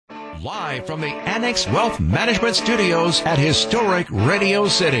Live from the Annex Wealth Management Studios at historic Radio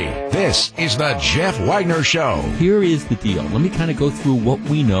City, this is the Jeff Wagner Show. Here is the deal. Let me kind of go through what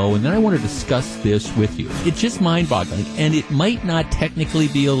we know, and then I want to discuss this with you. It's just mind-boggling, and it might not technically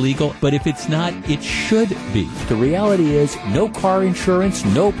be illegal, but if it's not, it should be. The reality is, no car insurance,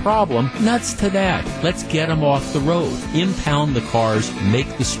 no problem. Nuts to that. Let's get them off the road. Impound the cars,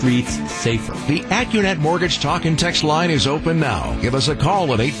 make the streets safer. The AccuNet Mortgage Talk and Text line is open now. Give us a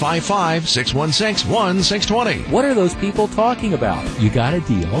call at 855-616-1620. What are those people talking about? You got a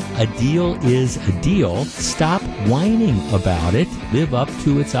deal. A deal is a deal. Stop whining about it. Live up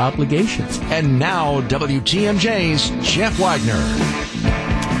to its obligations. And now, WTMJ's Jeff Wagner.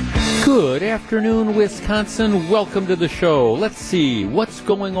 Good afternoon, Wisconsin. Welcome to the show. Let's see what's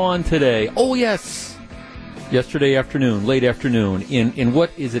going on today. Oh, yes. Yesterday afternoon, late afternoon, in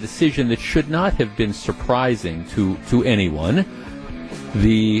what is a decision that should not have been surprising to anyone,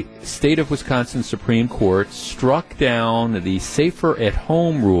 the state of Wisconsin Supreme Court struck down the safer at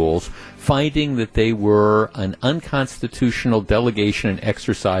home rules, finding that they were an unconstitutional delegation and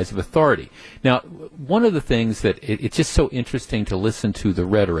exercise of authority. Now, one of the things that it's just so interesting to listen to the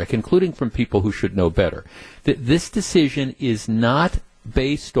rhetoric, including from people who should know better, that this decision is not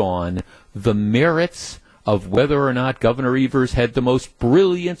based on the merits of whether or not Governor Evers had the most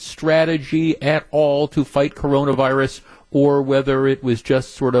brilliant strategy at all to fight coronavirus, or whether it was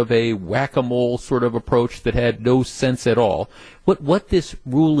just sort of a whack-a-mole sort of approach that had no sense at all. What this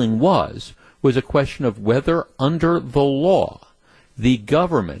ruling was a question of whether under the law, the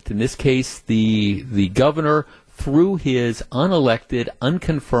government, in this case the governor, through his unelected,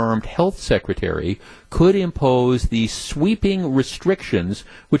 unconfirmed health secretary, could impose the sweeping restrictions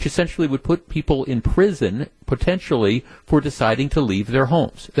which essentially would put people in prison, potentially, for deciding to leave their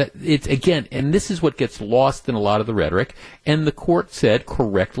homes. That it's, again, and this is what gets lost in a lot of the rhetoric, and the court said,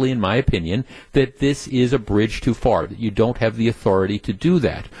 correctly in my opinion, that this is a bridge too far, that you don't have the authority to do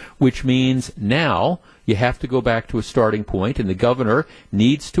that, which means now you have to go back to a starting point, and the governor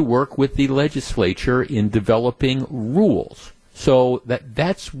needs to work with the legislature in developing rules. So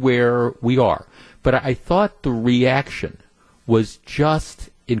that's where we are. But I thought the reaction was just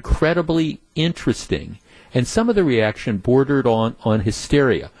incredibly interesting, and some of the reaction bordered on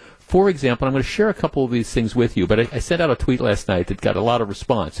hysteria. For example, I'm going to share a couple of these things with you, but I sent out a tweet last night that got a lot of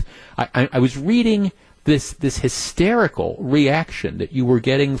response. I was reading this hysterical reaction that you were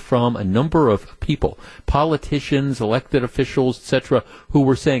getting from a number of people, politicians, elected officials, etc., who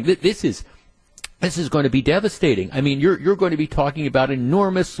were saying that this is going to be devastating. I mean, you're going to be talking about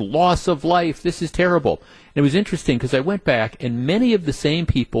enormous loss of life. This is terrible. And it was interesting because I went back, and many of the same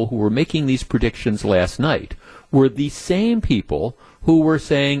people who were making these predictions last night were the same people who were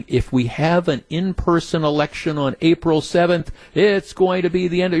saying, if we have an in-person election on April 7th, it's going to be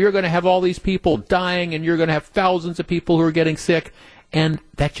the end. You're going to have all these people dying, and you're going to have thousands of people who are getting sick. And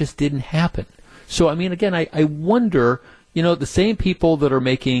that just didn't happen. So, I mean, again, I wonder, the same people that are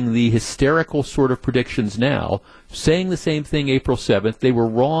making the hysterical sort of predictions now, saying the same thing April 7th, they were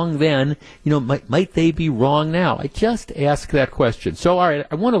wrong then, might they be wrong now? I just ask that question. So, all right,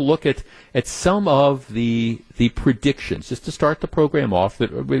 I want to look at some of the predictions, just to start the program off,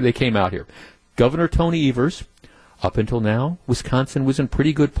 that they came out here. Governor Tony Evers, up until now, Wisconsin was in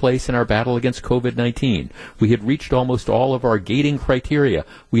pretty good place in our battle against COVID-19. We had reached almost all of our gating criteria.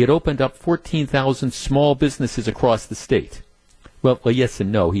 We had opened up 14,000 small businesses across the state. Well, yes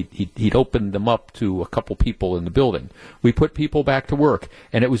and no. He'd opened them up to a couple people in the building. We put people back to work,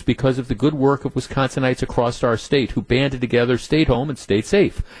 and it was because of the good work of Wisconsinites across our state who banded together, stayed home, and stayed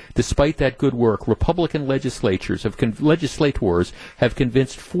safe. Despite that good work, Republican legislators have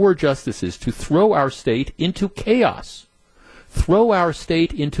convinced 4 justices to throw our state into chaos. Throw our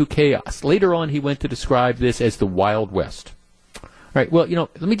state into chaos. Later on, he went to describe this as the Wild West. All right, well,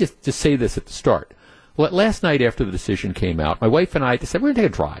 let me just say this at the start. Well, last night after the decision came out, my wife and I decided we're going to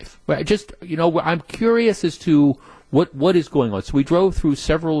take a drive. I'm curious as to what is going on. So we drove through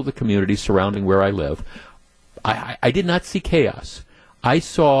several of the communities surrounding where I live. I did not see chaos. I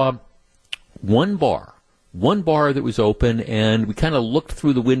saw one bar that was open, and we kind of looked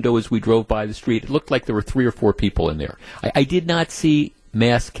through the window as we drove by the street. It looked like there were 3 or 4 people in there. I did not see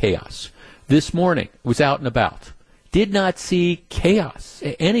mass chaos. This morning, I was out and about. Did not see chaos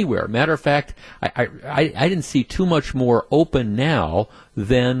anywhere. Matter of fact, I didn't see too much more open now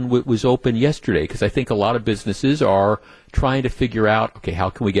than what was open yesterday, because I think a lot of businesses are trying to figure out, okay, how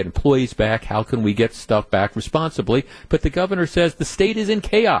can we get employees back? How can we get stuff back responsibly? But the governor says the state is in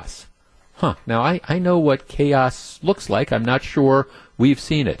chaos. Now, I know what chaos looks like. I'm not sure We've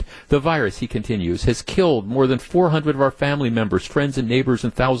seen it. The virus, he continues, has killed more than 400 of our family members, friends and neighbors,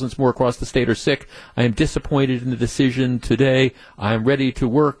 and thousands more across the state are sick. I am disappointed in the decision today. I am ready to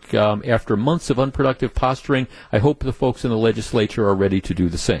work after months of unproductive posturing. I hope the folks in the legislature are ready to do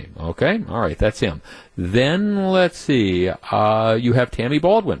the same. Okay? All right, that's him. Then, let's see. You have Tammy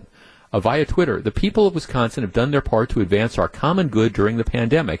Baldwin. Via Twitter, the people of Wisconsin have done their part to advance our common good during the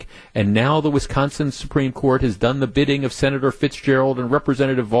pandemic, and now the Wisconsin Supreme Court has done the bidding of Senator Fitzgerald and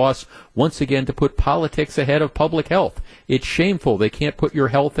Representative Voss once again to put politics ahead of public health. It's shameful they can't put your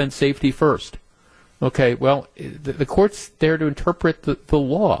health and safety first. Okay, well, the court's there to interpret the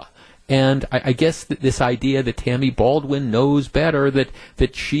law. And I guess that this idea that Tammy Baldwin knows better,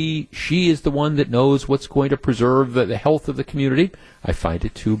 that she is the one that knows what's going to preserve the health of the community, I find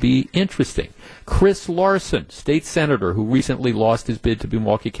it to be interesting. Chris Larson, state senator who recently lost his bid to be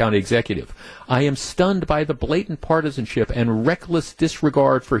Milwaukee County executive. I am stunned by the blatant partisanship and reckless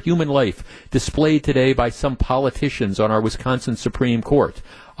disregard for human life displayed today by some politicians on our Wisconsin Supreme Court.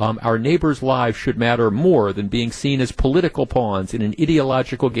 Our neighbors' lives should matter more than being seen as political pawns in an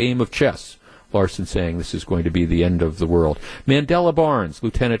ideological game of chess. Larson saying this is going to be the end of the world. Mandela Barnes,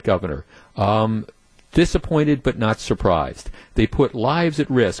 lieutenant governor, disappointed but not surprised. They put lives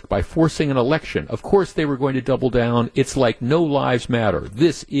at risk by forcing an election. Of course they were going to double down. It's like no lives matter.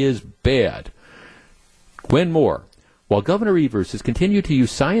 This is bad. Gwen Moore. While Governor Evers has continued to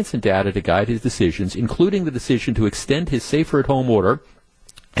use science and data to guide his decisions, including the decision to extend his safer-at-home order,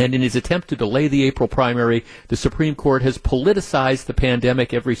 and in his attempt to delay the April primary, the Supreme Court has politicized the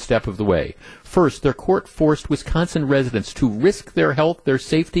pandemic every step of the way. First, their court forced Wisconsin residents to risk their health, their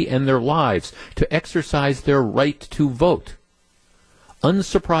safety, and their lives to exercise their right to vote.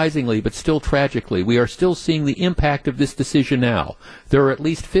 Unsurprisingly, but still tragically, we are still seeing the impact of this decision now. There are at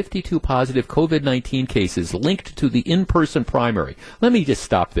least 52 positive COVID-19 cases linked to the in-person primary. Let me just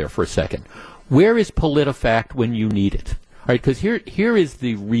stop there for a second. Where is PolitiFact when you need it? All right, because here is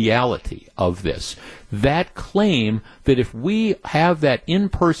the reality of this. That claim that if we have that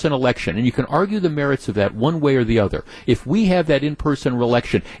in-person election, and you can argue the merits of that one way or the other, if we have that in-person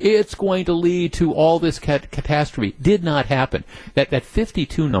election, it's going to lead to all this catastrophe. Did not happen. That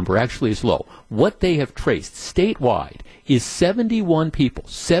 52 number actually is low. What they have traced statewide is 71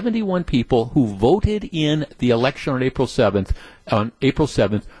 people who voted in the election on April 7th,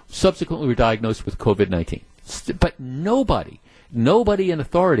 subsequently were diagnosed with COVID-19. But nobody in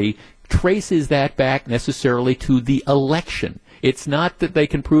authority traces that back necessarily to the election. It's not that they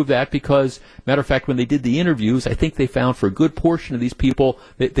can prove that because, matter of fact, when they did the interviews, I think they found for a good portion of these people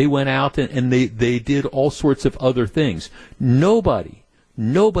that they went out and they did all sorts of other things. Nobody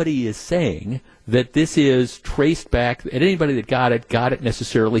is saying that this is traced back, and anybody that got it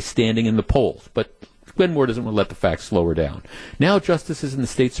necessarily standing in the polls. But Gwen Moore doesn't want to let the facts slow her down. Now justices in the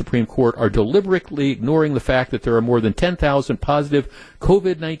state Supreme Court are deliberately ignoring the fact that there are more than 10,000 positive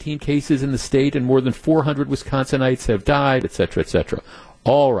COVID-19 cases in the state and more than 400 Wisconsinites have died, etc., etc.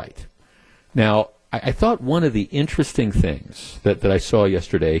 All right. Now, I thought one of the interesting things that I saw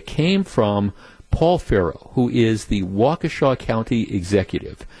yesterday came from Paul Farrow, who is the Waukesha County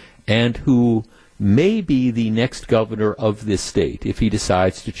executive and who may be the next governor of this state if he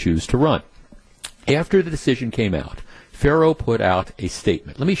decides to choose to run. After the decision came out, Farrow put out a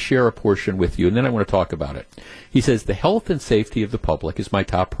statement. Let me share a portion with you, and then I want to talk about it. He says, the health and safety of the public is my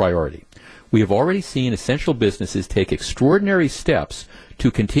top priority. We have already seen essential businesses take extraordinary steps to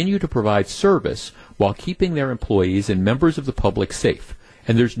continue to provide service while keeping their employees and members of the public safe,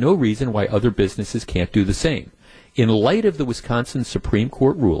 and there's no reason why other businesses can't do the same. In light of the Wisconsin Supreme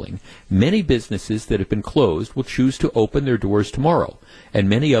Court ruling, many businesses that have been closed will choose to open their doors tomorrow, and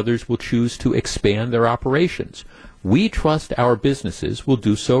many others will choose to expand their operations. We trust our businesses will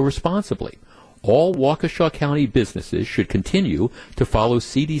do so responsibly. All Waukesha County businesses should continue to follow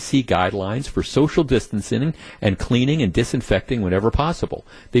CDC guidelines for social distancing and cleaning and disinfecting whenever possible.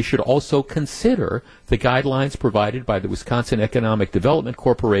 They should also consider the guidelines provided by the Wisconsin Economic Development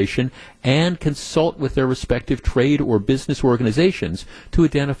Corporation and consult with their respective trade or business organizations to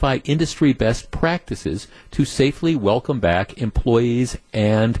identify industry best practices to safely welcome back employees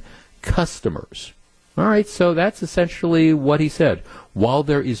and customers. All right, so that's essentially what he said. While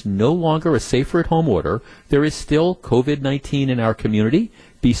there is no longer a safer-at-home order, there is still COVID-19 in our community.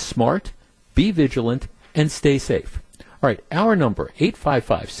 Be smart, be vigilant, and stay safe. All right, our number,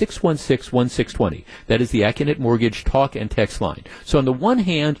 855-616-1620. That is the Accunet Mortgage talk and text line. So on the one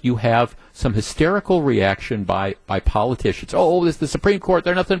hand, you have some hysterical reaction by politicians. Oh, this is the Supreme Court.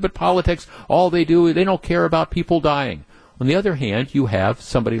 They're nothing but politics. All they do, they don't care about people dying. On the other hand, you have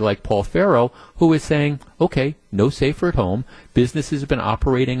somebody like Paul Farrow who is saying, okay, no safer at home. Businesses have been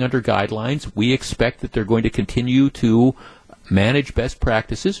operating under guidelines. We expect that they're going to continue to manage best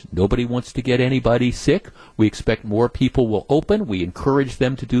practices. Nobody wants to get anybody sick. We expect more people will open. We encourage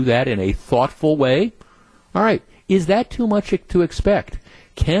them to do that in a thoughtful way. All right. Is that too much to expect?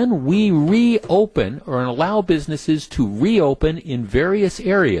 Can we reopen or allow businesses to reopen in various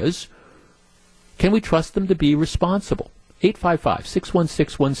areas? Can we trust them to be responsible?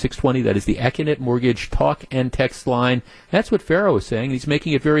 855-616-1620. That is the Acunet Mortgage talk and text line. That's what Farrow is saying. He's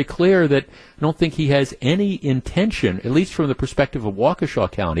making it very clear that I don't think he has any intention, at least from the perspective of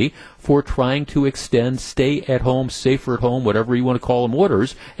Waukesha County, for trying to extend stay-at-home, safer-at-home, whatever you want to call them,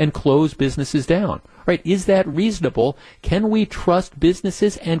 orders, and close businesses down. Right? Is that reasonable? Can we trust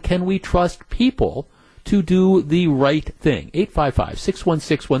businesses and can we trust people to do the right thing?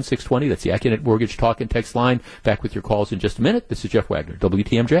 855-616-1620. That's the Acunet Mortgage talk and text line. Back with your calls in just a minute. This is Jeff Wagner,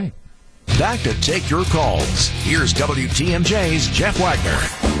 WTMJ. Back to take your calls. Here's WTMJ's Jeff Wagner.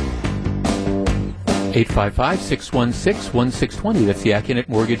 855-616-1620. That's the Acunet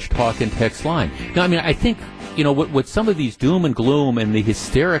Mortgage talk and text line. Now, I mean, I think, you know, what some of these doom and gloom and the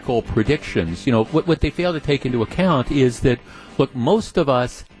hysterical predictions, you know, what they fail to take into account is that, look, most of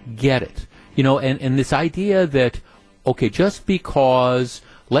us get it. You know, and this idea that, okay, just because,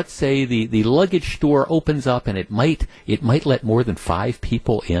 let's say the luggage store opens up and it might let more than 5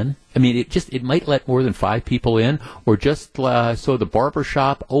 people in. I mean, it might let more than 5 people in, or just so the barber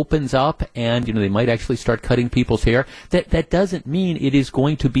shop opens up and, you know, they might actually start cutting people's hair. That doesn't mean it is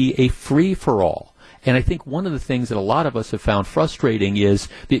going to be a free-for-all. And I think one of the things that a lot of us have found frustrating is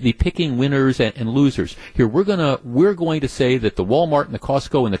the picking winners and losers. Here, we're going to say that the Walmart and the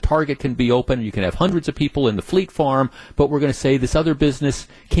Costco and the Target can be open, and you can have hundreds of people in the Fleet Farm, but we're going to say this other business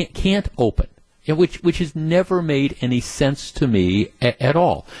can't open. You know, which has never made any sense to me at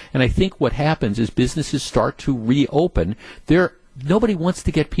all. And I think what happens is businesses start to reopen. Nobody wants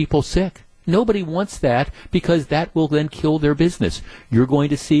to get people sick. Nobody wants that because that will then kill their business. You're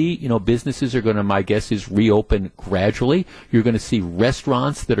going to see, you know, businesses are going to, my guess is, reopen gradually. You're going to see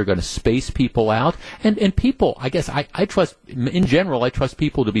restaurants that are going to space people out. And people, I guess, I trust, in general, I trust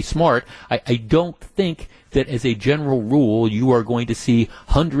people to be smart. I don't think that as a general rule, you are going to see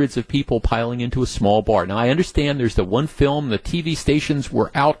hundreds of people piling into a small bar. Now, I understand there's the one film, the TV stations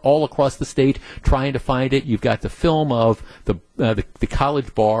were out all across the state trying to find it. You've got the film of the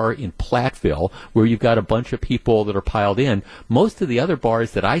college bar in Platteville, where you've got a bunch of people that are piled in. Most of the other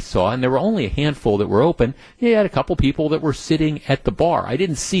bars that I saw, and there were only a handful that were open, you had a couple people that were sitting at the bar. I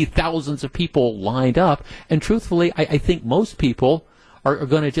didn't see thousands of people lined up, and truthfully, I think most people are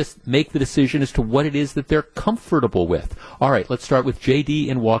going to just make the decision as to what it is that they're comfortable with. All right, let's start with J.D.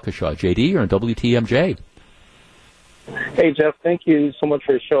 in Waukesha. J.D., you're on WTMJ. Hey, Jeff, thank you so much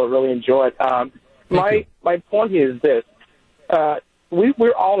for your show. I really enjoy it. My point is this.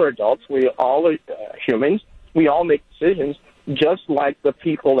 We're all adults. We all are humans. We all make decisions just like the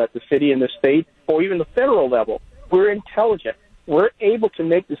people at the city and the state or even the federal level. We're intelligent. We're able to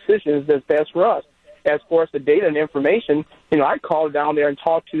make decisions that's best for us. As far as the data and information, you know, I called down there and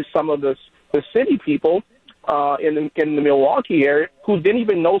talked to some of the city people in the Milwaukee area who didn't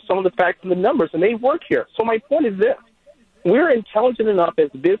even know some of the facts and the numbers, and they work here. So my point is this. We're intelligent enough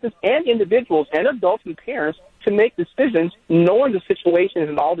as business and individuals and adults and parents to make decisions knowing the situations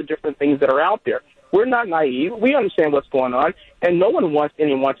and all the different things that are out there. We're not naive. We understand what's going on, and no one wants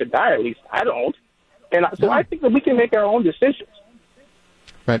anyone to die, at least I don't. And so I think that we can make our own decisions.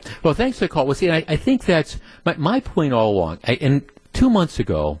 Right. Well, thanks for the call. Well, see, I think that's my point all along. And 2 months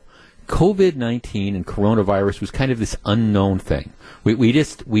ago, COVID-19 and coronavirus was kind of this unknown thing. We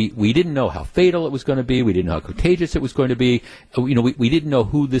didn't know how fatal it was going to be. We didn't know how contagious it was going to be. You know, we didn't know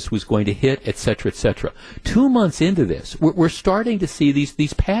who this was going to hit, et cetera, et cetera. 2 months into this, we're starting to see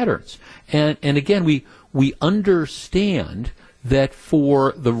these patterns. And again, we understand that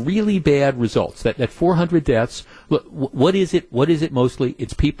for the really bad results, that 400 deaths, look, what is it mostly?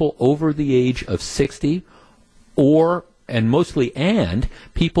 It's people over the age of 60 and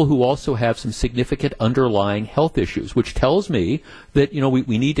people who also have some significant underlying health issues, which tells me that, you know,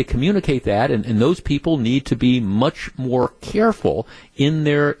 we need to communicate that, and those people need to be much more careful in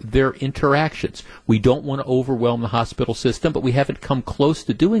their interactions. We don't want to overwhelm the hospital system, but we haven't come close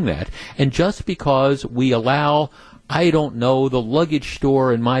to doing that. And just because we allow, I don't know, the luggage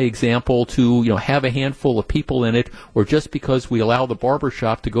store in my example to, you know, have a handful of people in it, or just because we allow the barber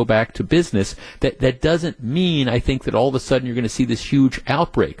shop to go back to business, that doesn't mean, I think, that all of a sudden you're going to see this huge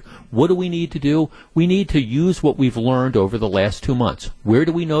outbreak. What do we need to do? We need to use what we've learned over the last 2 months. Where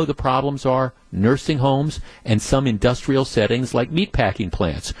do we know the problems are? nursing homes, and some industrial settings like meatpacking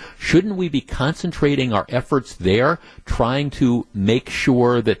plants. Shouldn't we be concentrating our efforts there, trying to make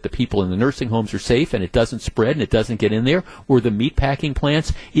sure that the people in the nursing homes are safe and it doesn't spread and it doesn't get in there? Or the meatpacking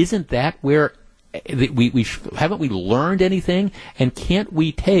plants? Isn't that where haven't we learned anything? And can't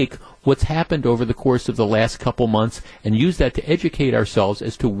we take what's happened over the course of the last couple months and use that to educate ourselves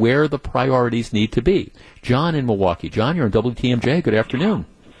as to where the priorities need to be? John in Milwaukee. John, you're on WTMJ. Good afternoon.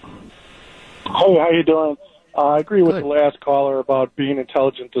 Hey, how you doing? I agree with Good. the last caller about being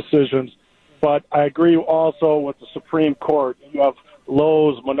intelligent decisions, but I agree also with the Supreme Court. You have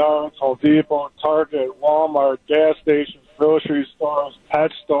Lowe's, Menards, Home Depot, Target, Walmart, gas stations, grocery stores,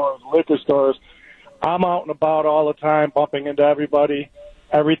 pet stores, liquor stores. I'm out and about all the time, bumping into everybody.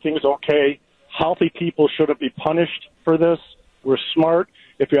 Everything's okay. Healthy people shouldn't be punished for this. We're smart.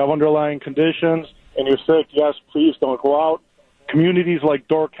 If you have underlying conditions and you're sick, yes, please don't go out. Communities like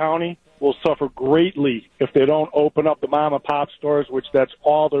Door County will suffer greatly if they don't open up the mom-and-pop stores, which that's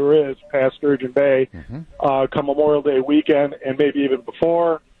all there is past Sturgeon Bay, come Memorial Day weekend and maybe even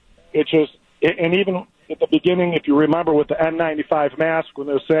before. And even at the beginning, if you remember with the N95 mask, when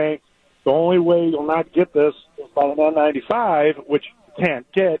they're saying the only way you'll not get this is by an N95, which you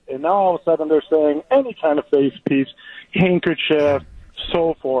can't get, and now all of a sudden they're saying any kind of face piece, handkerchief,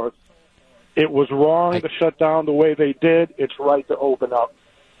 so forth. It was wrong to shut down the way they did. It's right to open up.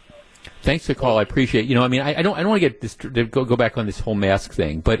 Thanks for the call. I appreciate it. I don't want to get this, to go back on this whole mask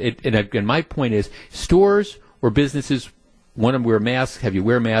thing, but again, my point is stores or businesses want to wear masks, have you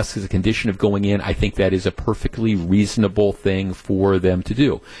wear masks as a condition of going in. I think that is a perfectly reasonable thing for them to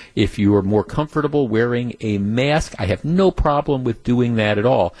do. If you are more comfortable wearing a mask, I have no problem with doing that at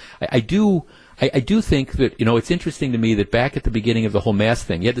all. I do think that, it's interesting to me that back at the beginning of the whole mask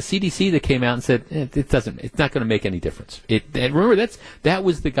thing, you had the CDC that came out and said, it's not going to make any difference. Remember, that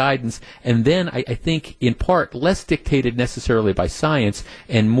was the guidance. And then I think in part less dictated necessarily by science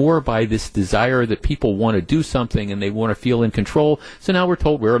and more by this desire that people want to do something and they want to feel in control. So now we're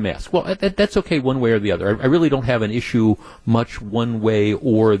told wear a mask. Well, that's okay one way or the other. I really don't have an issue much one way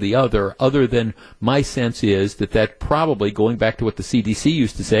or the other than my sense is that probably, going back to what the CDC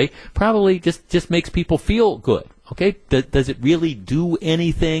used to say, probably just makes people feel good. Okay, does it really do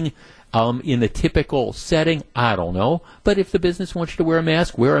anything in the typical setting? I don't know. But if the business wants you to wear a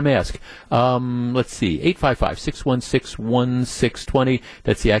mask, wear a mask. Let's see, 855-616-1620.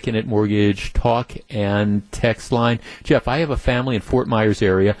 That's the Acunet Mortgage talk and text line. Jeff, I have a family in Fort Myers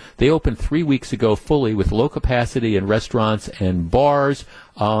area. They opened 3 weeks ago fully with low capacity in restaurants and bars.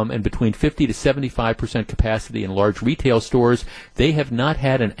 And between 50 to 75% capacity in large retail stores. They have not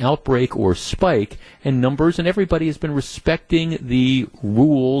had an outbreak or spike in numbers, and everybody has been respecting the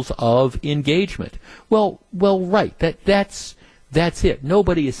rules of engagement. Well, right. That's it.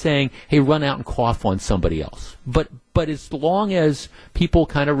 Nobody is saying, hey, run out and cough on somebody else. But as long as people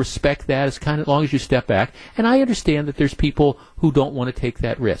kind of respect that, as long as you step back, and I understand that there's people who don't want to take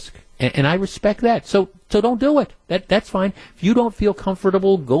that risk. And I respect that. So don't do it. That's fine. If you don't feel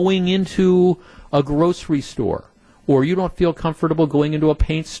comfortable going into a grocery store, or you don't feel comfortable going into a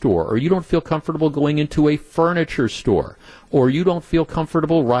paint store, or you don't feel comfortable going into a furniture store, or you don't feel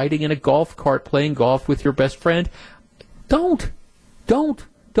comfortable riding in a golf cart playing golf with your best friend, don't.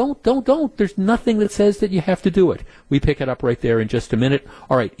 There's nothing that says that you have to do it. We pick it up right there in just a minute.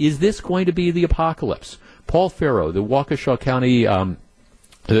 All right. Is this going to be the apocalypse? Paul Farrow, the Waukesha County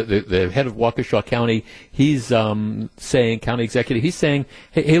the head of Waukesha County, he's saying, county executive, he's saying,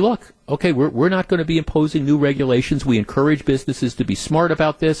 hey, look, okay, we're not going to be imposing new regulations. We encourage businesses to be smart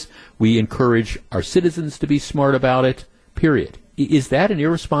about this. We encourage our citizens to be smart about it, period. Is that an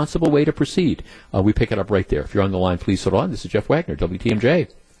irresponsible way to proceed? We pick it up right there. If you're on the line, please hold on. This is Jeff Wagner, WTMJ.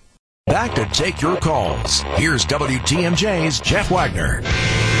 Back to take your calls. Here's WTMJ's Jeff Wagner.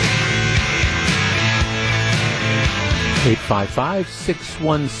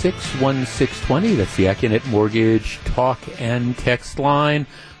 855-616-1620. That's the Acunet Mortgage talk and text line.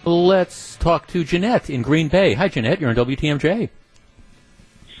 Let's talk to Jeanette in Green Bay. Hi, Jeanette. You're on WTMJ.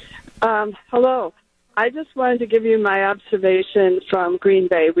 Hello. I just wanted to give you my observation from Green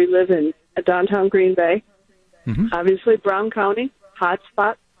Bay. We live in downtown Green Bay. Mm-hmm. Obviously, Brown County, hot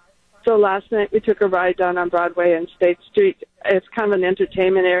spot. So last night we took a ride down on Broadway and State Street. It's kind of an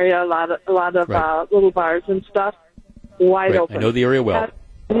entertainment area, a lot of right. Little bars and stuff. Wide open. I know the area well.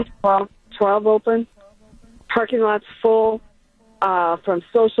 12 open. Parking lots full from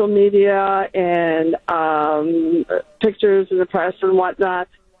social media and pictures in the press and whatnot.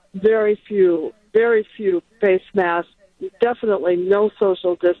 Very few face masks. Definitely no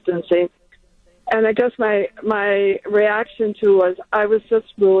social distancing. And I guess my reaction to was I was just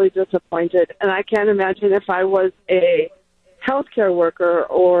really disappointed. And I can't imagine if I was a healthcare worker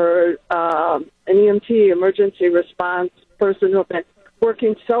or an EMT, emergency response person who have been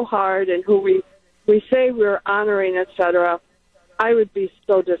working so hard and who we say we're honoring, et cetera, I would be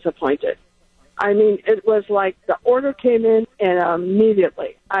so disappointed. I mean, it was like the order came in and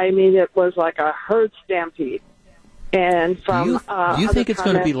immediately. I mean, it was like a herd stampede. And from do you think it's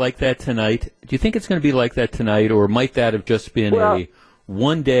going to be like that tonight? Do you think it's going to be like that tonight, or might that have just been a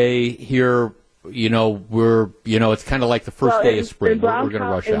one day here? It's kind of like the first day of spring. We're going to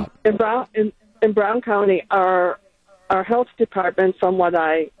rush out. In Brown County, our health department, from what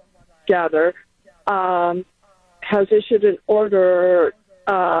I gather, has issued an order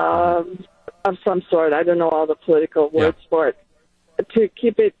of some sort. I don't know all the political words for it. To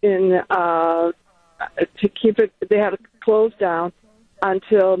keep it in. They had to close down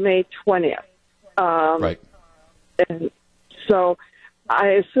until May 20th. Right. And so I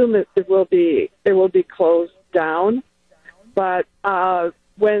assume it will be closed down. But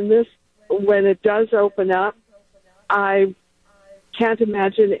when it does open up, I can't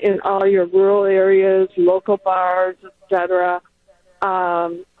imagine in all your rural areas, local bars, etc.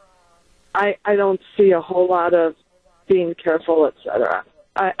 I don't see a whole lot of being careful, etc.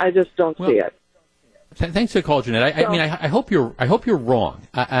 I just don't see it. Thanks for the call, Jeanette. I hope you're wrong.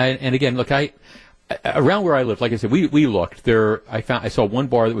 And again, look, around where I live, like I said, we looked there. I saw one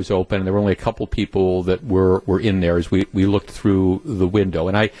bar that was open, and there were only a couple people that were in there as we looked through the window.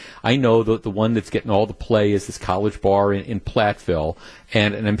 And I know that the one that's getting all the play is this College Bar in Platteville,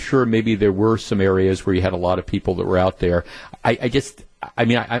 and I'm sure maybe there were some areas where you had a lot of people that were out there. I guess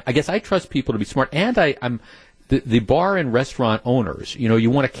I trust people to be smart, and I'm. The bar and restaurant owners, you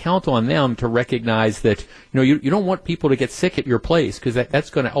want to count on them to recognize that, you don't want people to get sick at your place because that's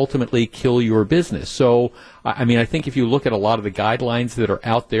going to ultimately kill your business. So, I think if you look at a lot of the guidelines that are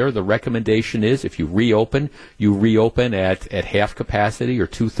out there, the recommendation is if you reopen at half capacity or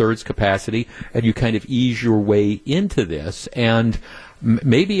 2/3 capacity, and you kind of ease your way into this. And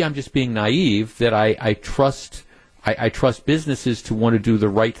maybe I'm just being naive that I trust businesses to want to do the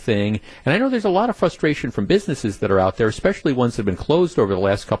right thing. And I know there's a lot of frustration from businesses that are out there, especially ones that have been closed over the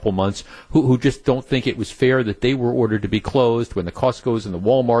last couple months, who just don't think it was fair that they were ordered to be closed when the Costcos and the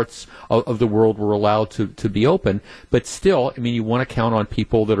Walmarts of the world were allowed to be open. But still, you want to count on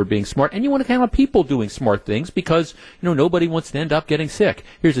people that are being smart, and you want to count on people doing smart things because, nobody wants to end up getting sick.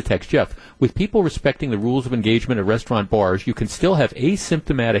 Here's a text, Jeff. With people respecting the rules of engagement at restaurant bars, you can still have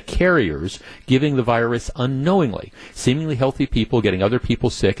asymptomatic carriers giving the virus unknowingly. Seemingly healthy people getting other people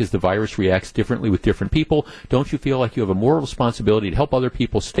sick as the virus reacts differently with different people. Don't you feel like you have a moral responsibility to help other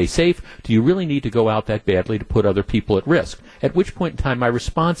people stay safe? Do you really need to go out that badly to put other people at risk? At which point in time my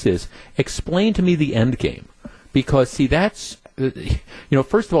response is, explain to me the end game. Because, see, that's...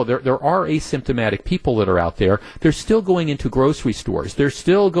 first of all, there are asymptomatic people that are out there. They're still going into grocery stores. They're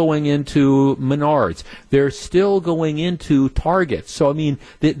still going into Menards. They're still going into Target. So,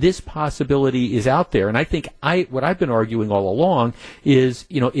 this possibility is out there. And I think what I've been arguing all along is,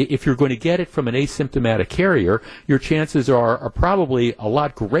 if you're going to get it from an asymptomatic carrier, your chances are probably a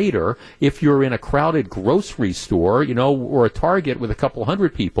lot greater if you're in a crowded grocery store, or a Target with a couple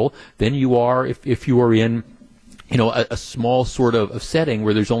hundred people than you are if you are in a small sort of setting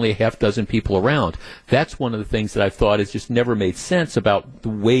where there's only a half dozen people around. That's one of the things that I've thought has just never made sense about the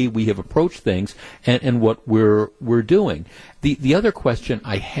way we have approached things and what we're doing. The other question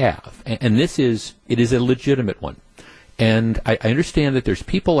I have, and it is a legitimate one, and I understand that there's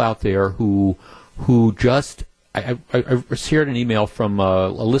people out there who just, I shared an email from a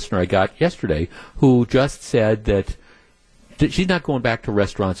listener I got yesterday who just said that she's not going back to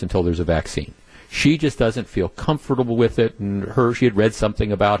restaurants until there's a vaccine. She just doesn't feel comfortable with it, and she had read something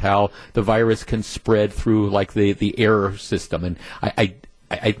about how the virus can spread through like the air system, and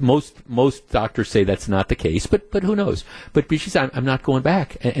most doctors say that's not the case, but who knows? But she said, I'm not going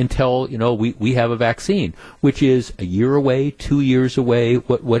back until we have a vaccine, which is a year away, 2 years away,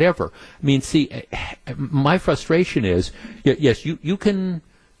 whatever. See, my frustration is, yes, you can.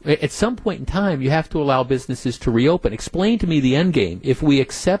 At some point in time, you have to allow businesses to reopen. Explain to me the end game. If we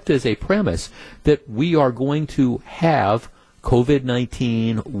accept as a premise that we are going to have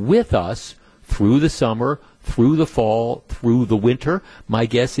COVID-19 with us through the summer, through the fall, through the winter, my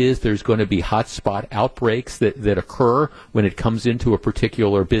guess is there's going to be hotspot outbreaks that occur when it comes into a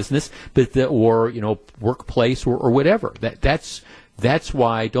particular business, or workplace or whatever. That's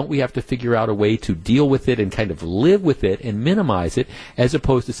why don't we have to figure out a way to deal with it and kind of live with it and minimize it, as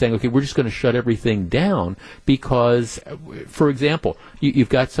opposed to saying, okay, we're just going to shut everything down because, for example, you've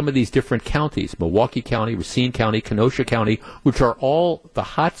got some of these different counties, Milwaukee County, Racine County, Kenosha County, which are all the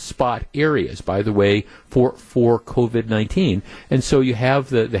hot spot areas, by the way, for COVID-19. And so you have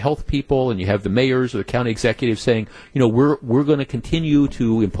the health people and you have the mayors or the county executives saying, we're going to continue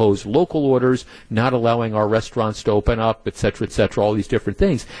to impose local orders, not allowing our restaurants to open up, et cetera, all these different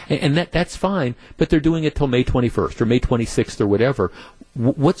things. And that's fine, but they're doing it till May 21st or May 26th or whatever.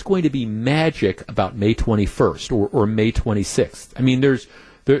 What's going to be magic about May 21st or May 26th? I mean, there's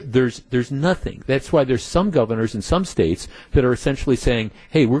nothing. That's why there's some governors in some states that are essentially saying,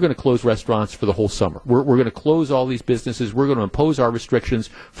 hey, we're going to close restaurants for the whole summer. We're going to close all these businesses. We're going to impose our restrictions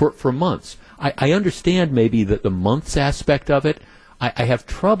for months. I understand maybe the months aspect of it. I have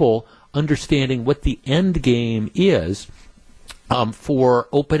trouble understanding what the end game is for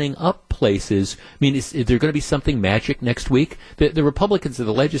opening up places. I mean, is there going to be something magic next week? The Republicans in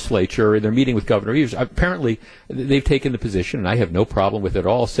the legislature, in their meeting with Governor Evers, apparently they've taken the position, and I have no problem with it at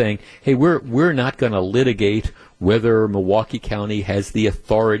all, saying, hey, we're not going to litigate whether Milwaukee County has the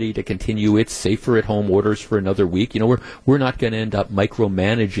authority to continue its safer at home orders for another week. We're not going to end up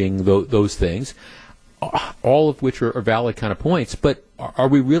micromanaging those things. All of which are valid kind of points, but are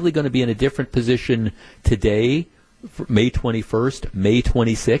we really going to be in a different position today, for May 21st, May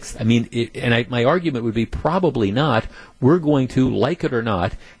 26th? I mean, my argument would be probably not. We're going to, like it or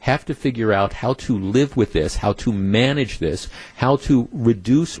not, have to figure out how to live with this, how to manage this, how to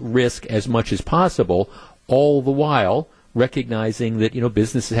reduce risk as much as possible, all the while recognizing that,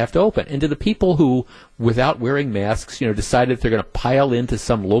 businesses have to open. And to the people who, without wearing masks, decided they're going to pile into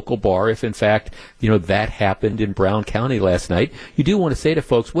some local bar, if in fact, that happened in Brown County last night, you do want to say to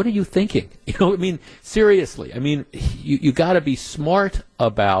folks, what are you thinking? Seriously. You got to be smart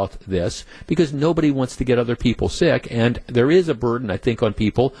about this because nobody wants to get other people sick. And there is a burden, I think, on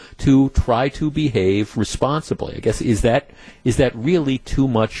people to try to behave responsibly. I guess, is that really too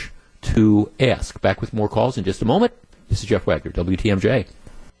much to ask? Back with more calls in just a moment. This is Jeff Wagner, WTMJ.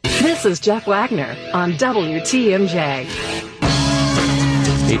 This is Jeff Wagner on WTMJ.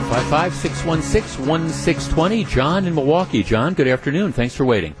 855-616-1620. John in Milwaukee. John, good afternoon. Thanks for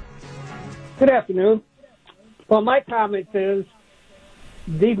waiting. Good afternoon. Well, my comment is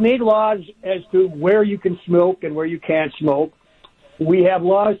they've made laws as to where you can smoke and where you can't smoke. We have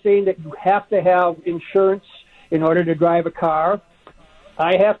laws saying that you have to have insurance in order to drive a car.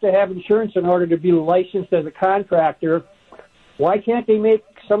 I have to have insurance in order to be licensed as a contractor. Why can't they make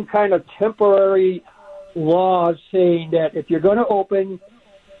some kind of temporary laws saying that if you're going to open,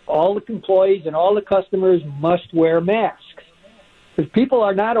 all the employees and all the customers must wear masks? Because people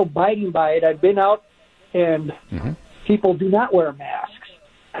are not abiding by it. I've been out and people do not wear masks.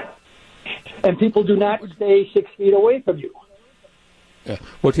 And people do not stay 6 feet away from you. Yeah.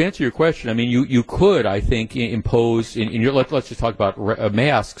 Well, to answer your question, you could, I think, impose in your. Let's just talk about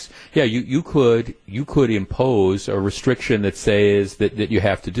masks. Yeah, you could impose a restriction that says that you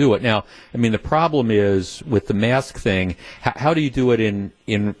have to do it. Now, the problem is with the mask thing. How do you do it in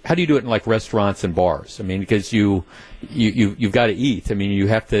like restaurants and bars? Because you've got to eat. You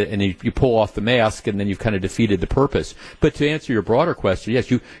have to, and you pull off the mask, and then you've kind of defeated the purpose. But to answer your broader question, yes,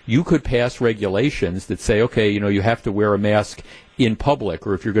 you could pass regulations that say, okay, you have to wear a mask in public,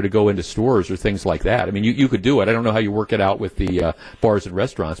 or if you're going to go into stores or things like that. You could do it. I don't know how you work it out with the bars and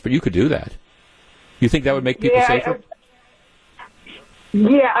restaurants, but you could do that. You think that would make people safer?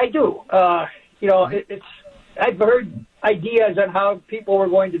 I do. I've heard ideas on how people were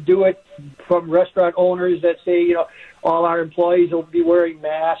going to do it from restaurant owners that say, all our employees will be wearing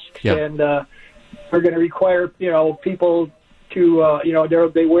masks, and we're going to require, people to, they'll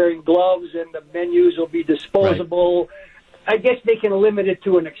be wearing gloves, and the menus will be disposable. Right. I guess they can limit it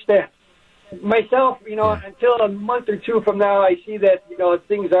to an extent. Myself, until a month or two from now, I see that,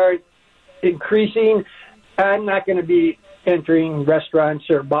 things are increasing. I'm not going to be entering restaurants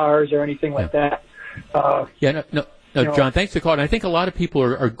or bars or anything like that. No, John, thanks for calling. I think a lot of people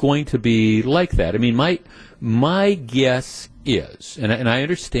are going to be like that. My guess is, and I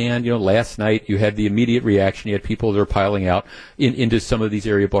understand, last night you had the immediate reaction. You had people that are piling out into some of these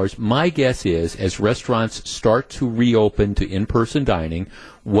area bars. My guess is, as restaurants start to reopen to in-person dining,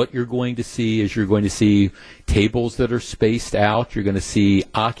 what you're going to see is you're going to see tables that are spaced out. You're going to see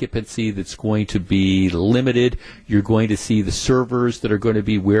occupancy that's going to be limited. You're going to see the servers that are going to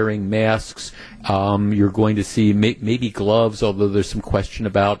be wearing masks. You're going to see maybe gloves, although there's some question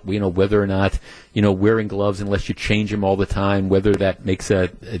about, whether or not, wearing gloves unless you change them all the time, whether that makes a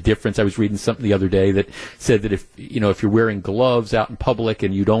difference. I was reading something the other day that said that if you're wearing gloves out in public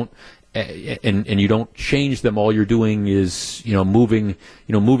and you don't and you don't change them, all you're doing is moving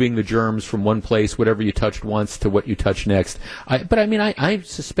the germs from one place, whatever you touched once, to what you touch next. I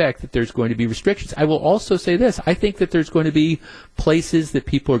suspect that there's going to be restrictions. I will also say this: I think that there's going to be places that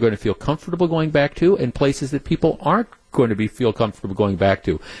people are going to feel comfortable going back to, and places that people aren't going to feel comfortable going back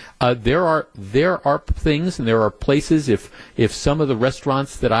to. There are things and there are places. If some of the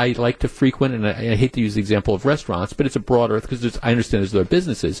restaurants that I like to frequent, and I hate to use the example of restaurants, but it's a broader, because I understand there's other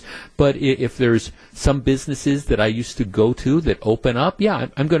businesses. But if there's some businesses that I used to go to that open up, yeah,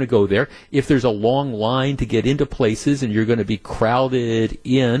 I'm going to go there. If there's a long line to get into places and you're going to be crowded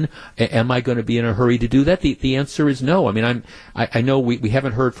in, am I going to be in a hurry to do that? The answer is no. I know we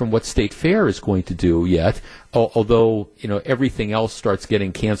haven't heard from what State Fair is going to do yet. Although, everything else starts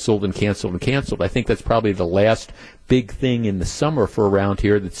getting canceled and canceled and canceled. I think that's probably the last big thing in the summer for around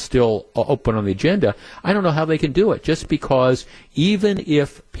here that's still open on the agenda. I don't know how they can do it, just because even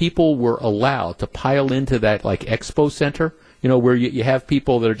if people were allowed to pile into that, like, expo center, where you have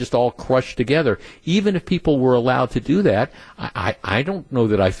people that are just all crushed together. Even if people were allowed to do that, I don't know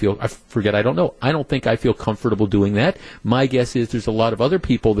that I don't think I feel comfortable doing that. My guess is there's a lot of other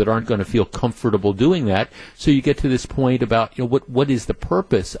people that aren't going to feel comfortable doing that. So you get to this point about, what is the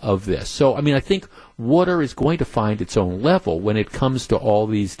purpose of this? So, I think water is going to find its own level when it comes to all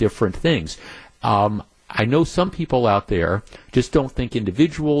these different things. I know some people out there just don't think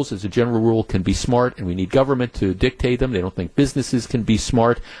individuals, as a general rule, can be smart, and we need government to dictate them. They don't think businesses can be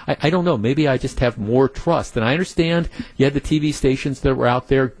smart. I don't know. Maybe I just have more trust. And I understand you had the TV stations that were out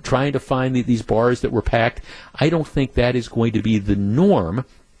there trying to find these bars that were packed. I don't think that is going to be the norm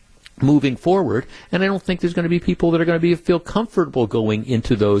moving forward, and I don't think there's going to be people that are going to feel comfortable going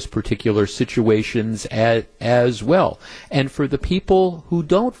into those particular situations as well. And for the people who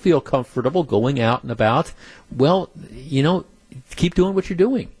don't feel comfortable going out and about, well, keep doing what you're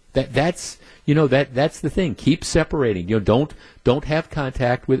doing. That's the thing. Keep separating. Don't have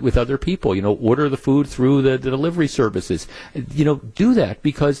contact with other people. Order the food through the delivery services. Do that,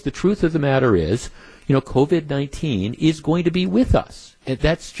 because the truth of the matter is, COVID-19 is going to be with us. And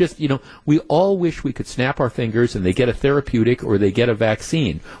that's just, we all wish we could snap our fingers and they get a therapeutic or they get a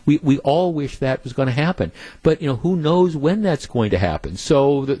vaccine. We all wish that was going to happen. But, who knows when that's going to happen?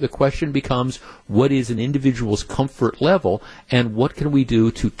 So the question becomes, what is an individual's comfort level, and what can we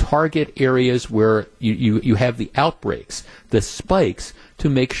do to target areas where you have the outbreaks, the spikes, to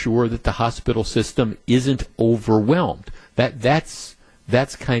make sure that the hospital system isn't overwhelmed?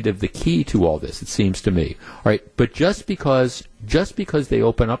 That's kind of the key to all this, it seems to me. All right, but just because they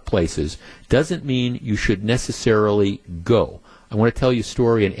open up places doesn't mean you should necessarily go. I want to tell you a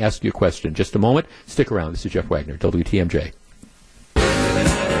story and ask you a question. In just a moment. Stick around. This is Jeff Wagner, WTMJ.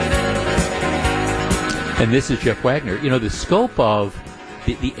 And this is Jeff Wagner. The scope of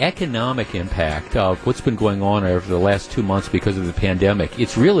the economic impact of what's been going on over the last 2 months because of the pandemic,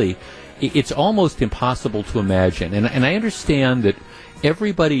 it's almost impossible to imagine. And I understand that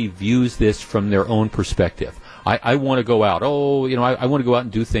everybody views this from their own perspective. I want to go out. I want to go out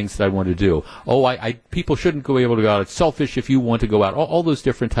and do things that I want to do. People shouldn't be able to go out. It's selfish if you want to go out. All those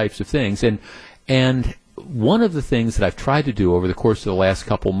different types of things. And one of the things that I've tried to do over the course of the last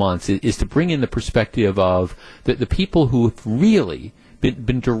couple months is to bring in the perspective of the people who have really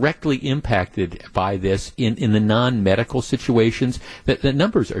been directly impacted by this in the non-medical situations. That the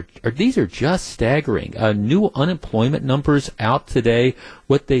numbers are just staggering. New unemployment numbers out today.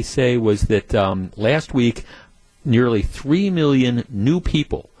 What they say was that last week, nearly 3 million new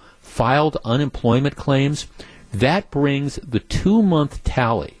people filed unemployment claims. That brings the 2-month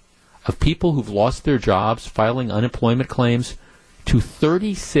tally of people who've lost their jobs filing unemployment claims to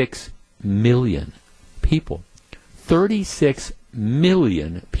 36 million people. 36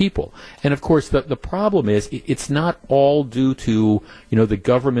 million people. And of course, the problem is it's not all due to, the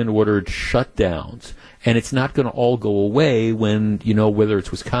government-ordered shutdowns. And it's not going to all go away when, whether it's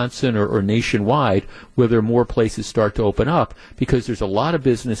Wisconsin or nationwide, whether more places start to open up, because there's a lot of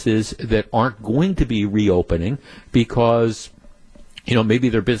businesses that aren't going to be reopening because, maybe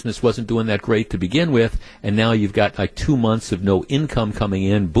their business wasn't doing that great to begin with, and now you've got like 2 months of no income coming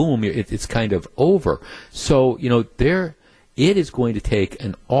in. Boom, it's kind of over. So, it is going to take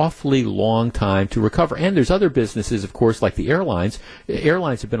an awfully long time to recover. And there's other businesses, of course, like the airlines.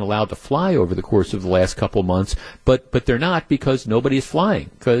 Airlines have been allowed to fly over the course of the last couple of months, but they're not because nobody is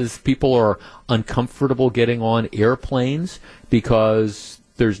flying, because people are uncomfortable getting on airplanes because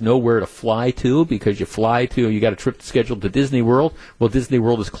there's nowhere to fly to, because you got a trip scheduled to Disney World. Well, Disney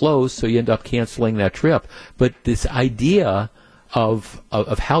World is closed, so you end up canceling that trip. But this idea of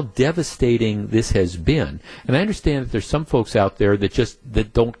how devastating this has been. And I understand that there's some folks out there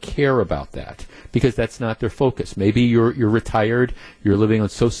that don't care about that because that's not their focus. Maybe you're retired, you're living on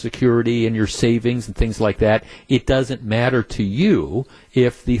Social Security and your savings and things like that. It doesn't matter to you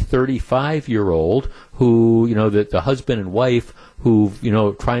if the 35-year-old who, the husband and wife who,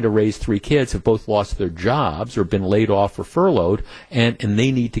 trying to raise 3 kids have both lost their jobs or been laid off or furloughed, and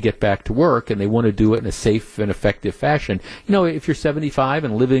they need to get back to work, and they want to do it in a safe and effective fashion. If you're 75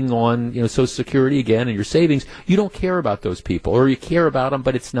 and living on, Social Security again and your savings, you don't care about those people, or you care about them,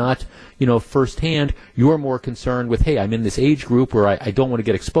 but it's not, firsthand. You're more concerned with, hey, I'm in this age group where I don't want to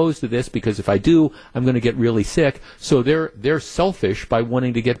get exposed to this, because if I do, I'm going to get really sick. So they're selfish by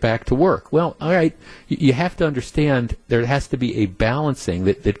wanting to get back to work. Well, all right, you have to understand there has to be a balancing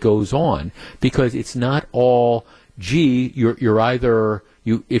that goes on, because it's not all, you're either,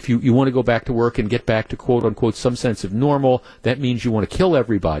 if you want to go back to work and get back to quote unquote some sense of normal, that means you want to kill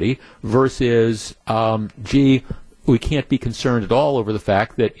everybody, versus, we can't be concerned at all over the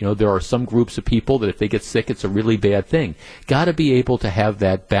fact that, there are some groups of people that if they get sick, it's a really bad thing. Got to be able to have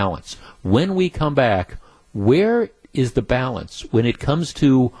that balance. When we come back, where is the balance when it comes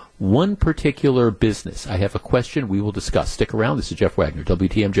to one particular business? I have a question we will discuss. Stick around. This is Jeff Wagner,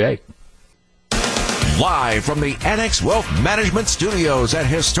 WTMJ. Live from the Annex Wealth Management Studios at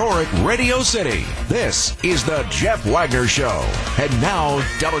historic Radio City, this is the Jeff Wagner Show. And now,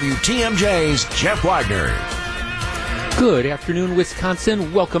 WTMJ's Jeff Wagner. Good afternoon,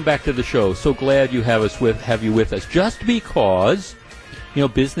 Wisconsin. Welcome back to the show. So glad you have you with us. Just because,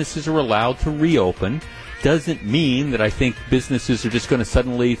 businesses are allowed to reopen doesn't mean that I think businesses are just going to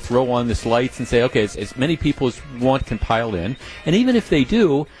suddenly throw on this lights and say, okay, as many people as want can pile in. And even if they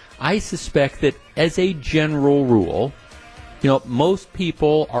do, I suspect that as a general rule, most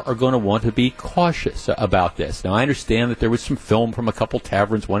people are going to want to be cautious about this. Now, I understand that there was some film from a couple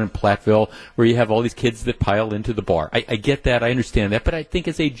taverns, one in Platteville, where you have all these kids that pile into the bar. I get that. I understand that. But I think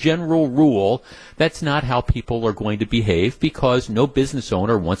as a general rule, that's not how people are going to behave, because no business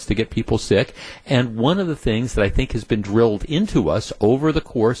owner wants to get people sick. And one of the things that I think has been drilled into us over the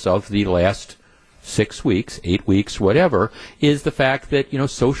course of the last 6 weeks, 8 weeks, whatever, is the fact that,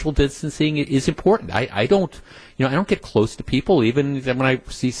 social distancing is important. I don't get close to people, even when I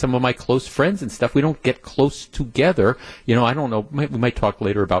see some of my close friends and stuff. We don't get close together. I don't know. We might talk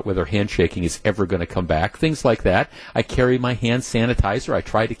later about whether handshaking is ever going to come back, things like that. I carry my hand sanitizer. I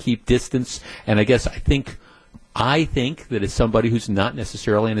try to keep distance. And I think that as somebody who's not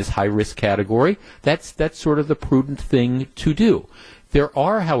necessarily in this high-risk category, that's sort of the prudent thing to do. There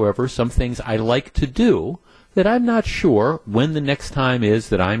are, however, some things I like to do that I'm not sure when the next time is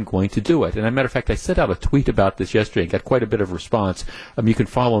that I'm going to do it. And as a matter of fact, I sent out a tweet about this yesterday and got quite a bit of response. You can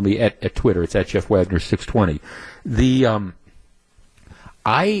follow me at Twitter. It's at Jeff Wagner 620.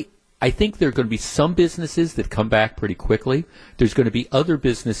 I think there are going to be some businesses that come back pretty quickly. There's going to be other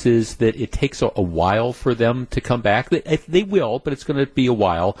businesses that it takes a while for them to come back. They will, but it's going to be a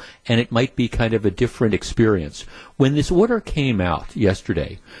while, and it might be kind of a different experience. When this order came out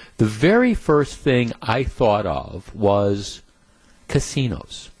yesterday, the very first thing I thought of was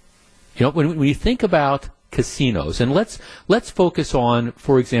casinos. When you think about casinos, and let's focus on,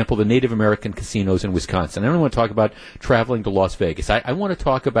 for example, the Native American casinos in Wisconsin. I don't want to talk about traveling to Las Vegas. I want to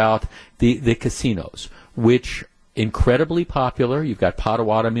talk about the casinos, which incredibly popular. You've got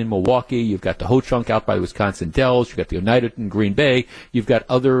Potawatomi in Milwaukee. You've got the Ho-Chunk out by the Wisconsin Dells. You've got the United in Green Bay. You've got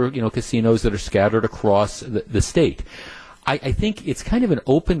other casinos that are scattered across the state. I think it's kind of an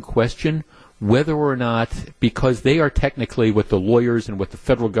open question whether or not, because they are technically what the lawyers and what the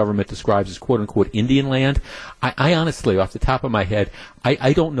federal government describes as quote-unquote Indian land, I honestly, off the top of my head,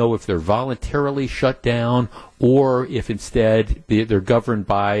 I don't know if they're voluntarily shut down or if instead they're governed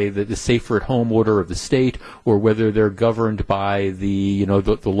by the safer-at-home order of the state, or whether they're governed by the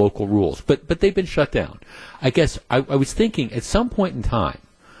local rules. But they've been shut down. I guess I was thinking at some point in time,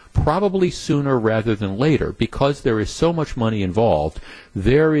 probably sooner rather than later, because there is so much money involved,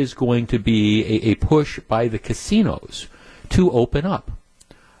 there is going to be a push by the casinos to open up.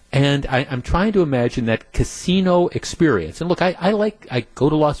 And I'm trying to imagine that casino experience. And look, I go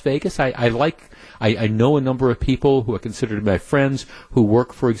to Las Vegas. I I know a number of people who are considered my friends who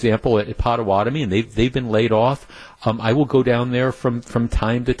work, for example, at Potawatomi, and they've been laid off. I will go down there from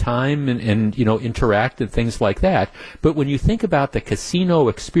time to time and interact and things like that. But when you think about the casino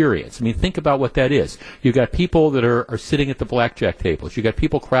experience, I mean, think about what that is. You've got people that are sitting at the blackjack tables. You've got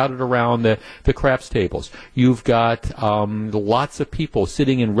people crowded around the craps tables. You've got lots of people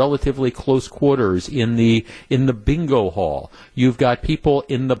sitting in relatively close quarters in the bingo hall. You've got people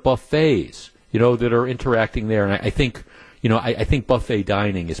in the buffets, that are interacting there. And I think I think buffet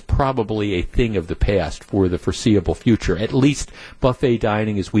dining is probably a thing of the past for the foreseeable future. At least buffet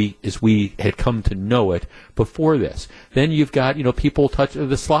dining as we had come to know it before this. Then you've got, people touch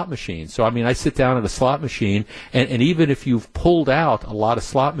the slot machines. So, I sit down at a slot machine, and even if you've pulled out a lot of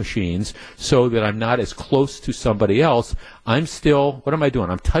slot machines so that I'm not as close to somebody else, I'm still, what am I doing?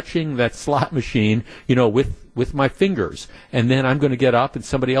 I'm touching that slot machine, with my fingers, and then I'm going to get up and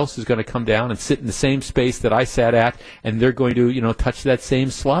somebody else is going to come down and sit in the same space that I sat at, and they're going to, touch that same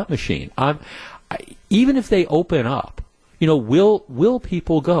slot machine. Even if they open up, will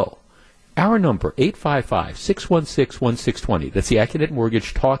people go? Our number, 855-616-1620. That's the Accident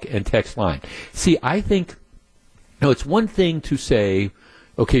Mortgage talk and text line. See, I think, it's one thing to say,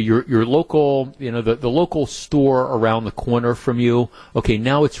 okay, your local, the local store around the corner from you, okay,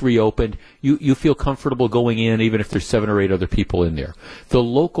 now it's reopened. You feel comfortable going in even if there's 7 or 8 other people in there. The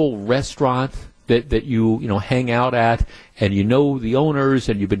local restaurant that you hang out at, and the owners,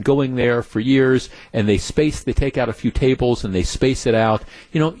 and you've been going there for years, and they take out a few tables and they space it out.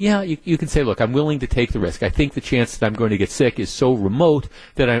 You can say, look, I'm willing to take the risk. I think the chance that I'm going to get sick is so remote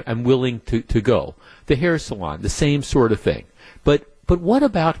that I'm willing to go. The hair salon, the same sort of thing. But what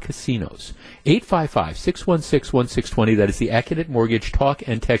about casinos? 855-616-1620. That is the Accident Mortgage talk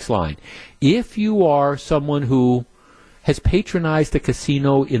and text line. If you are someone who has patronized a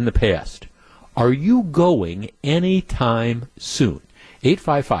casino in the past, are you going anytime soon?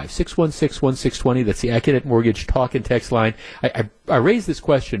 855-616-1620. That's the Accident Mortgage talk and text line. I raise this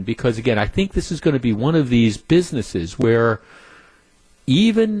question because, again, I think this is going to be one of these businesses where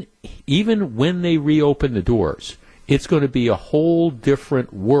even when they reopen the doors, it's going to be a whole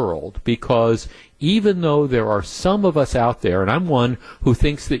different world, because even though there are some of us out there, and I'm one who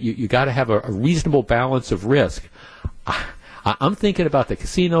thinks that you got to have a reasonable balance of risk, I'm thinking about the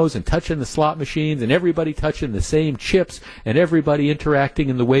casinos and touching the slot machines and everybody touching the same chips and everybody interacting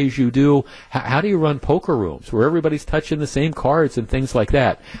in the ways you do. How do you run poker rooms where everybody's touching the same cards and things like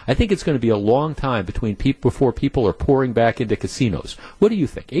that? I think it's going to be a long time before people are pouring back into casinos. What do you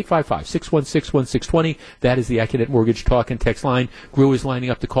think? 855-616-1620. That is the Accident Mortgage talk and text line. Gru is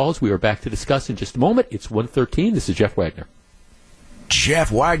lining up the calls. We are back to discuss in just a moment. It's 1:13. This is Jeff Wagner.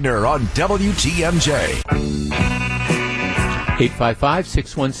 Jeff Wagner on WTMJ.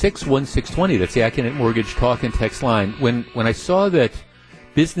 855-616-1620. That's the Accident Mortgage talk and text line. When I saw that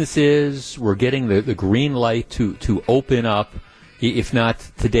businesses were getting the green light to open up, if not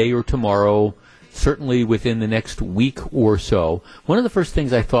today or tomorrow, certainly within the next week or so, one of the first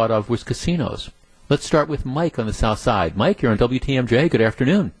things I thought of was casinos. Let's start with Mike on the south side. Mike, you're on WTMJ. Good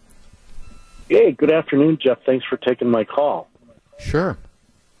afternoon. Hey, good afternoon, Jeff. Thanks for taking my call. Sure.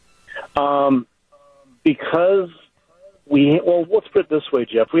 Because let's put it this way,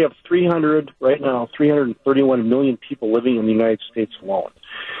 Jeff. We have 331 million people living in the United States alone.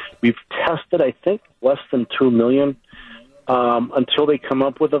 We've tested, I think, less than 2 million until they come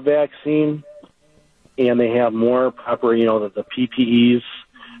up with a vaccine and they have more proper, the PPEs.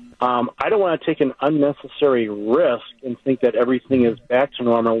 I don't want to take an unnecessary risk and think that everything is back to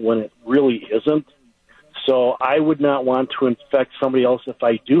normal when it really isn't. So I would not want to infect somebody else if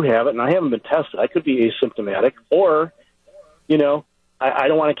I do have it, and I haven't been tested. I could be asymptomatic, or I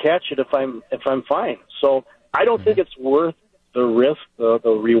don't want to catch it if I'm fine. So I don't think it's worth the risk, the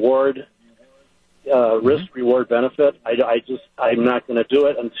reward, risk reward benefit. I'm not going to do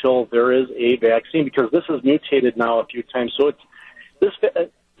it until there is a vaccine, because this has mutated now a few times. So this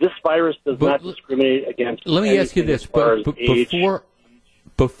virus does not discriminate against. Let me ask you this: before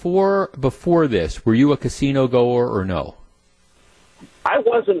this, were you a casino goer or no? I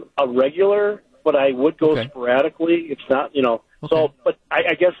wasn't a regular, but I would go sporadically. It's not, Okay. So, but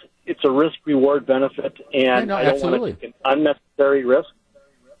I guess it's a risk-reward benefit, and I don't want to take an unnecessary risk.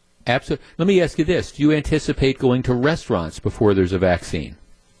 Absolutely. Let me ask you this. Do you anticipate going to restaurants before there's a vaccine?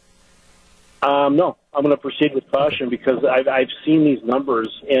 No. I'm going to proceed with caution because I've seen these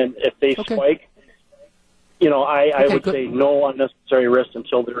numbers, and if they spike, I would say no unnecessary risk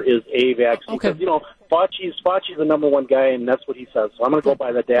until there is a vaccine. Okay. Because, Fauci's the number one guy, and that's what he says. So I'm going to go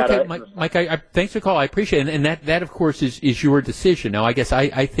by the data. Okay, Mike, thanks for the call. I appreciate it. And that of course, is your decision. Now, I guess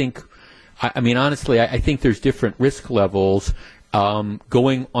I think I mean, honestly, I think there's different risk levels.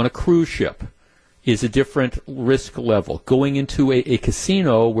 Going on a cruise ship is a different risk level. Going into a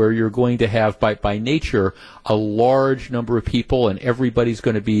casino where you're going to have, by nature, a large number of people, and everybody's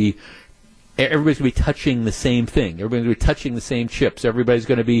going to be touching the same thing. Everybody's going to be touching the same chips. Everybody's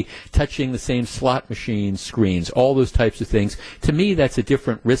going to be touching the same slot machine screens, all those types of things. To me, that's a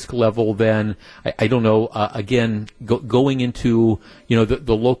different risk level than, I don't know, again, going into,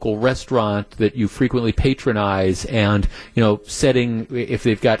 the local restaurant that you frequently patronize and, setting, if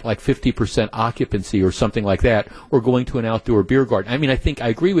they've got like 50% occupancy or something like that, or going to an outdoor beer garden. I mean, I think I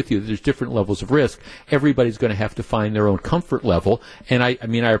agree with you that there's different levels of risk. Everybody's going to have to find their own comfort level. And I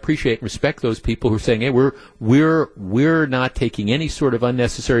appreciate and respect those people who are saying, hey, we're not taking any sort of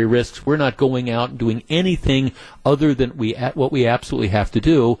unnecessary risks. We're not going out and doing anything other than what we absolutely have to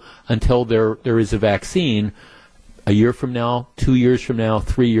do until there is a vaccine a year from now, 2 years from now,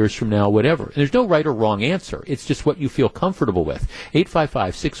 3 years from now, whatever. And there's no right or wrong answer. It's just what you feel comfortable with.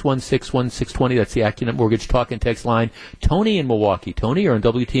 855-616-1620. That's the AccuNet Mortgage Talk and Text line. Tony in Milwaukee. Tony, you're on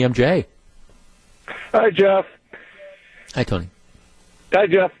WTMJ. Hi, Jeff. Hi, Tony. Hi,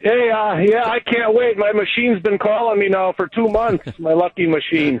 Jeff. Hey, I can't wait. My machine's been calling me now for 2 months, my lucky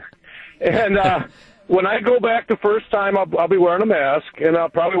machine. And when I go back the first time, I'll be wearing a mask, and I'll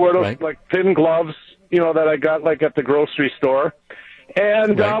probably wear those like thin gloves, that I got like at the grocery store.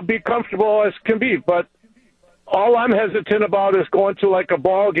 And I'll be comfortable as can be. But all I'm hesitant about is going to like a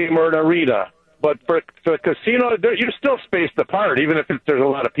ball game or an arena. But for a casino, you're still spaced apart, even if there's a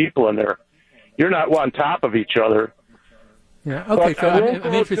lot of people in there. You're not on top of each other. Yeah. Okay. So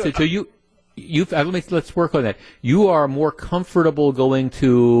I'm interested. So let's work on that. You are more comfortable going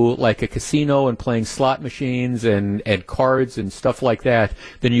to like a casino and playing slot machines and cards and stuff like that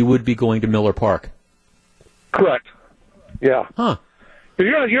than you would be going to Miller Park. Correct. Yeah. Huh.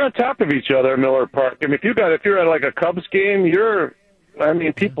 You're on top of each other at Miller Park. I mean, if you're at like a Cubs game,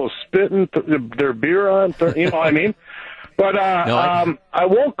 people spitting their beer on. You know what I mean? But I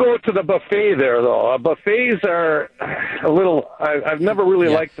won't go to the buffet there, though. Buffets are a little. I've never really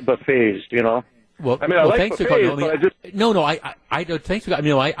liked the buffets, Well, I mean, I like buffets, but I just... thanks for,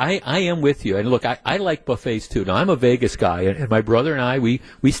 I am with you. And look, I like buffets too. Now, I'm a Vegas guy, and my brother and I, we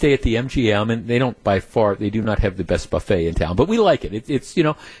stay at the MGM, and they do not have the best buffet in town, but we like it. It's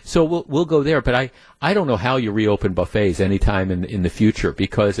so we'll go there, but I don't know how you reopen buffets anytime in the future,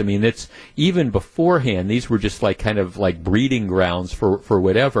 because, it's even beforehand, these were just like kind of like breeding grounds for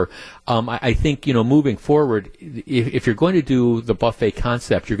whatever. I think, moving forward, if you're going to do the buffet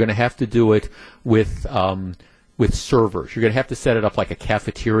concept, you're going to have to do it with servers. You're going to have to set it up like a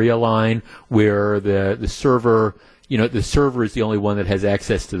cafeteria line where the server, the server is the only one that has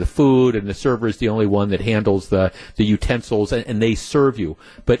access to the food, and the server is the only one that handles the utensils, and they serve you.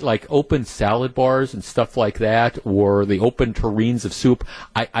 But like open salad bars and stuff like that, or the open tureens of soup,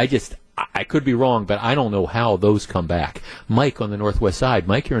 I could be wrong, but I don't know how those come back. Mike on the Northwest Side.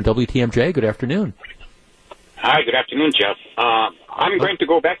 Mike, you're on WTMJ. Good afternoon. Hi, good afternoon, Jeff. I'm going to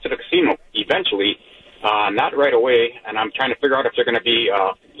go back to the casino eventually, not right away, and I'm trying to figure out if they're going to be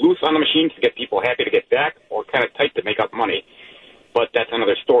loose on the machines to get people happy to get back, or kind of tight to make up money. But that's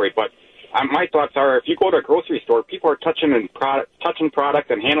another story. But my thoughts are, if you go to a grocery store, people are touching product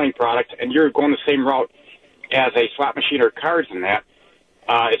and handling product, and you're going the same route as a slot machine or cards and that.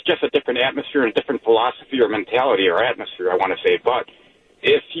 It's just a different atmosphere and a different philosophy or mentality or atmosphere, I want to say. But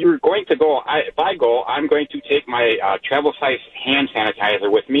if you're going to go, if I go, I'm going to take my travel-size hand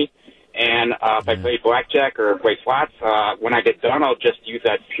sanitizer with me. And if I play blackjack or play slots, when I get done, I'll just use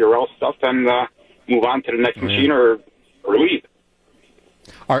that Purell stuff and move on to the next machine or leave.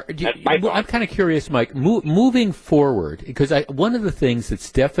 I'm kind of curious, Mike, moving forward, because one of the things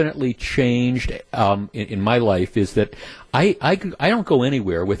that's definitely changed in my life is that I don't go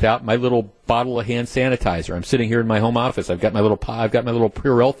anywhere without my little bottle of hand sanitizer. I'm sitting here in my home office. I've got my little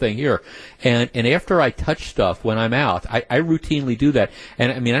Purell thing here, and after I touch stuff when I'm out, I routinely do that.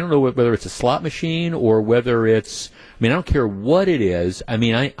 And I don't know whether it's a slot machine or whether it's. I don't care what it is.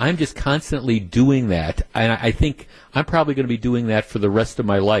 I'm just constantly doing that, and I think I'm probably going to be doing that for the rest of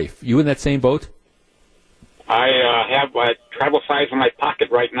my life. You in that same boat? I have a travel size in my pocket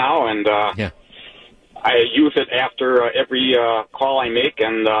right now, and I use it after every call I make,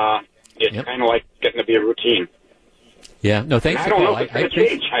 and it's kind of like getting to be a routine. Yeah, no, thanks. I don't know if it's going to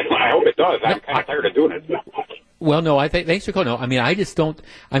change. I hope it does. I'm kind of tired of doing it. Well, no, thanks for calling. No, I just don't.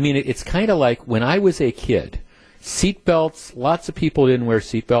 It's kind of like when I was a kid. Seatbelts, lots of people didn't wear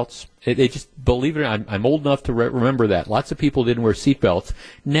seatbelts. They just, believe it or not, I'm old enough to remember that. Lots of people didn't wear seatbelts.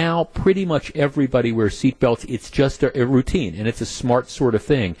 Now, pretty much everybody wears seatbelts. It's just a routine, and it's a smart sort of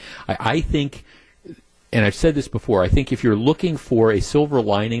thing. I think, and I've said this before, I think if you're looking for a silver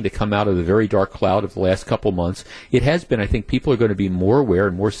lining to come out of the very dark cloud of the last couple months, it has been, I think people are going to be more aware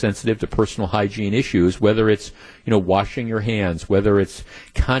and more sensitive to personal hygiene issues, whether it's, washing your hands, whether it's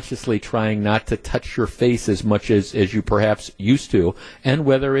consciously trying not to touch your face as much as you perhaps used to, and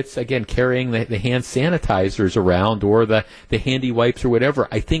whether it's, again, carrying the hand sanitizers around or the handy wipes or whatever.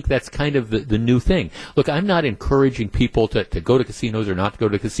 I think that's kind of the new thing. Look, I'm not encouraging people to go to casinos or not to go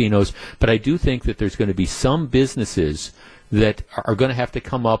to casinos, but I do think that there's going to be some businesses that are going to have to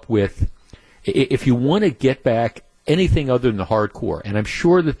come up with, if you want to get back anything other than the hardcore, and I'm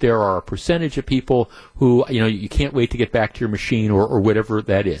sure that there are a percentage of people who, you can't wait to get back to your machine or whatever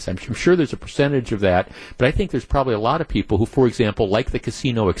that is. I'm sure there's a percentage of that, but I think there's probably a lot of people who, for example, like the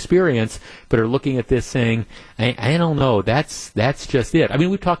casino experience, but are looking at this saying, I don't know, that's just it. I mean,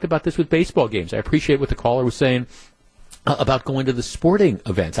 we've talked about this with baseball games. I appreciate what the caller was saying about going to the sporting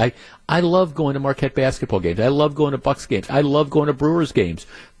events. I love going to Marquette basketball games. I love going to Bucks games. I love going to Brewers games.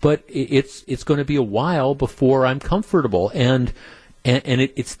 But it's going to be a while before I'm comfortable, and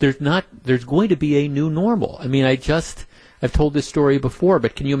there's going to be a new normal. I mean, I've told this story before,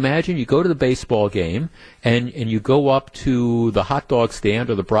 but can you imagine you go to the baseball game and you go up to the hot dog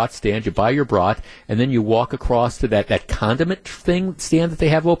stand or the brat stand, you buy your brat, and then you walk across to that condiment stand that they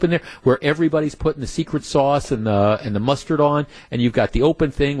have open there where everybody's putting the secret sauce and the mustard on, and you've got the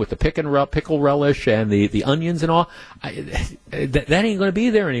open thing with the pickle relish and the onions and all. That ain't going to be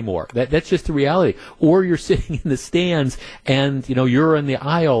there anymore. That's just the reality. Or you're sitting in the stands and you're in the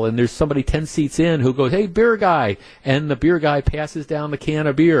aisle and there's somebody 10 seats in who goes, "Hey, beer guy," and the beer guy passes down the can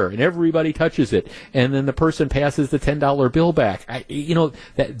of beer and everybody touches it, and then the person passes the $10 bill back.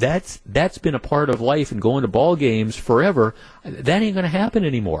 That's been a part of life and going to ball games forever. That ain't going to happen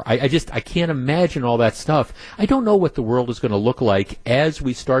anymore. I can't imagine all that stuff. I don't know what the world is going to look like as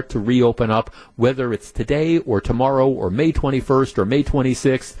we start to reopen up, whether it's today or tomorrow or May 21st or May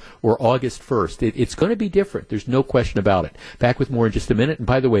 26th or August 1st. It's going to be different. There's no question about it. Back with more in just a minute. And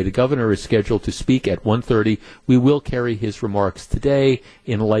by the way, the governor is scheduled to speak at 1:30. We will carry his remarks today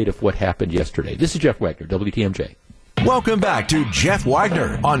in light of what happened yesterday. This is Jeff Wagner, WTMJ. Welcome back to Jeff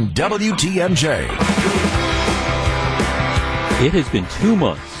Wagner on WTMJ. It has been 2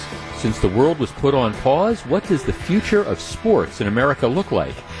 months since the world was put on pause. What does the future of sports in America look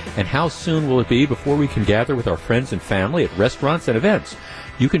like? And how soon will it be before we can gather with our friends and family at restaurants and events?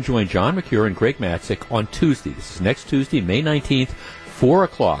 You can join John McCure and Greg Matzik on Tuesday. This is next Tuesday, May 19th, 4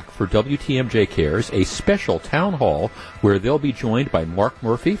 o'clock for WTMJ Cares, a special town hall where they'll be joined by Mark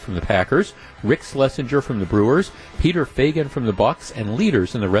Murphy from the Packers, Rick Schlesinger from the Brewers, Peter Fagan from the Bucks, and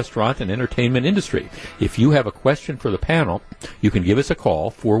leaders in the restaurant and entertainment industry. If you have a question for the panel, you can give us a call,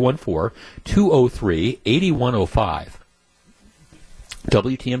 414-203-8105.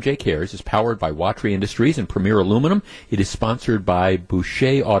 WTMJ Cares is powered by Watry Industries and Premier Aluminum. It is sponsored by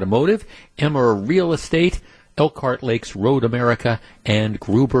Boucher Automotive, Emmer Real Estate, Elkhart Lakes Road America, and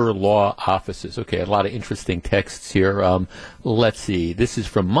Gruber Law Offices. Okay, a lot of interesting texts here. Let's see. This is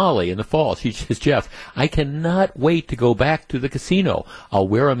from Molly in the fall. She says, Jeff, I cannot wait to go back to the casino. I'll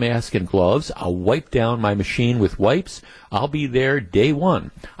wear a mask and gloves. I'll wipe down my machine with wipes. I'll be there day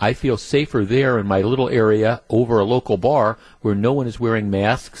one. I feel safer there in my little area over a local bar where no one is wearing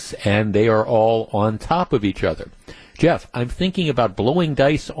masks and they are all on top of each other. Jeff, I'm thinking about blowing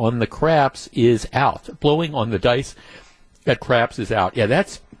dice on the craps is out. Blowing on the dice at craps is out. Yeah,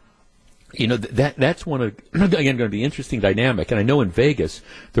 that's one of, again, going to be an interesting dynamic. And I know in Vegas,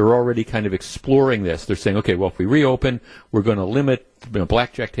 they're already kind of exploring this. They're saying, okay, well, if we reopen, we're going to limit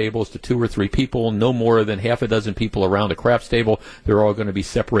blackjack tables to 2 or 3 people, no more than half a dozen people around a craps table. They're all going to be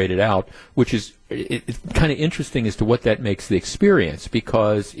separated out, which is it's kind of interesting as to what that makes the experience.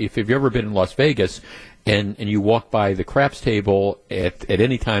 Because if you've ever been in Las Vegas, and you walk by the craps table at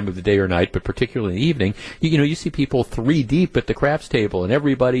any time of the day or night, but particularly in the evening, you see people 3 deep at the craps table, and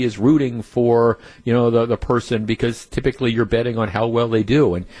everybody is rooting for, the person, because typically you're betting on how well they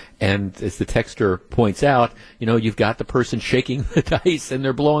do. And as the texter points out, you've got the person shaking the dice and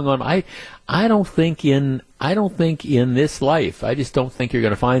they're blowing on. I don't think in this life, I just don't think you're going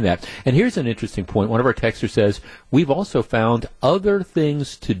to find that. And here's an interesting point. One of our texters says, we've also found other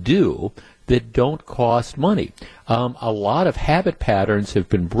things to do that don't cost money. A lot of habit patterns have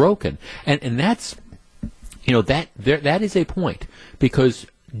been broken, and that's, that is a point, because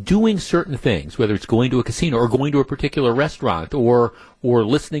doing certain things, whether it's going to a casino or going to a particular restaurant or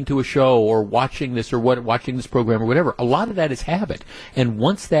listening to a show or watching this watching this program or whatever, a lot of that is habit. And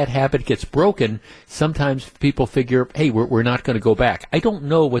once that habit gets broken, sometimes people figure, hey, we're not going to go back. I don't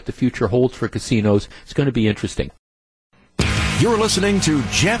know what the future holds for casinos. It's going to be interesting. You're listening to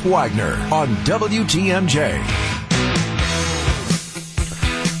Jeff Wagner on WTMJ.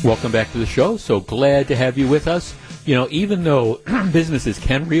 Welcome back to the show. So glad to have you with us. You know, even though businesses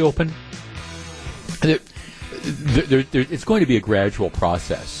can reopen, it's going to be a gradual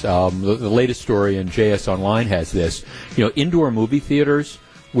process. The latest story in JS Online has this. You know, indoor movie theaters,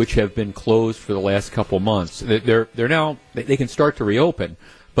 which have been closed for the last couple months, they're now they can start to reopen.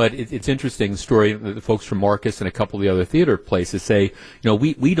 But it's interesting, the story, the folks from Marcus and a couple of the other theater places say, you know,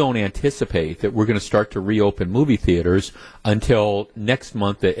 we don't anticipate that we're going to start to reopen movie theaters until next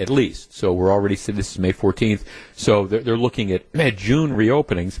month at least. So we're already, this is May 14th, so they're looking at June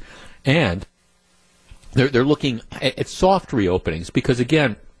reopenings, and they're looking at soft reopenings because,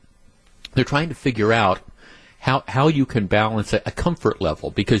 again, they're trying to figure out how you can balance a comfort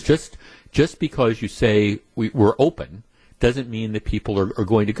level, because just because you say we're open doesn't mean that people are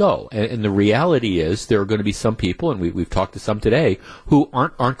going to go. And the reality is there are going to be some people, and we've talked to some today, who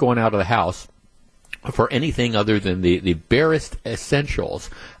aren't going out of the house for anything other than the barest essentials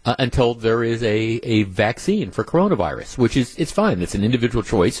until there is a vaccine for coronavirus, which is it's fine. It's an individual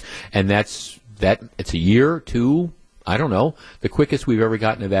choice, and it's a year, 2, I don't know. The quickest we've ever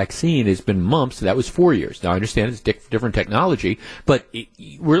gotten a vaccine has been mumps. That was 4 years. Now, I understand it's different technology, but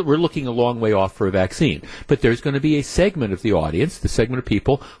we're looking a long way off for a vaccine. But there's going to be a segment of the audience, the segment of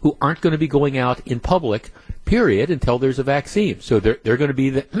people who aren't going to be going out in public, period, until there's a vaccine. So they're going to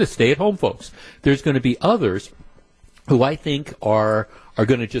be the stay-at-home folks. There's going to be others who I think are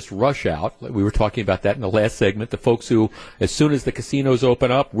going to just rush out. We were talking about that in the last segment. The folks who, as soon as the casinos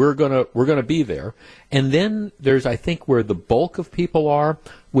open up, we're gonna be there. And then there's, I think, where the bulk of people are,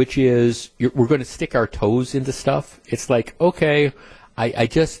 which is we're going to stick our toes into stuff. It's like, okay,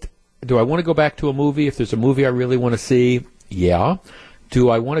 do I want to go back to a movie if there's a movie I really want to see? Yeah. Do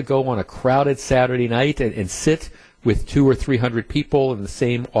I want to go on a crowded Saturday night and sit with 200 or 300 people in the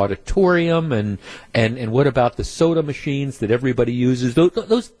same auditorium, and what about the soda machines that everybody uses?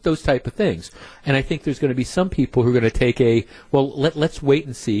 Those type of things. And I think there's going to be some people who are going to take let's wait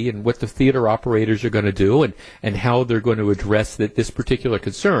and see, and what the theater operators are going to do, and how they're going to address this particular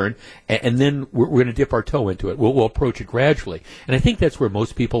concern, and then we're going to dip our toe into it. We'll approach it gradually, and I think that's where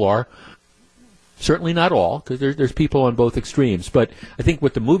most people are. Certainly not all, because there's people on both extremes. But I think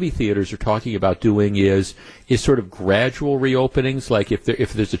what the movie theaters are talking about doing is sort of gradual reopenings. Like if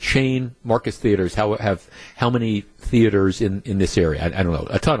there's a chain, Marcus Theaters, how many theaters in this area? I don't know,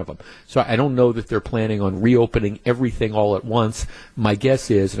 a ton of them. So I don't know that they're planning on reopening everything all at once. My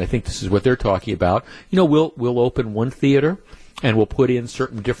guess is, and I think this is what they're talking about, you know, we'll open one theater, and we'll put in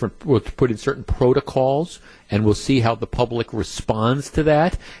certain protocols, and we'll see how the public responds to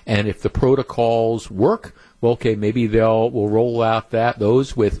that. And if the protocols work, well, okay, maybe we'll roll out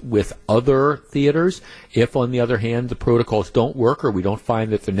those with other theaters. If, on the other hand, the protocols don't work, or we don't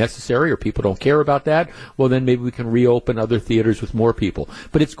find that they're necessary, or people don't care about that, well, then maybe we can reopen other theaters with more people.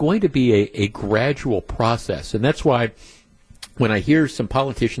 But it's going to be a gradual process, and that's why when I hear some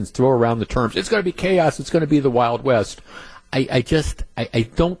politicians throw around the terms, it's going to be chaos, it's going to be the Wild West, I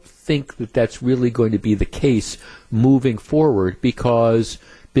don't think that that's really going to be the case moving forward, because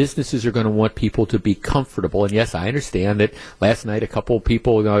businesses are going to want people to be comfortable. And yes, I understand that last night a couple of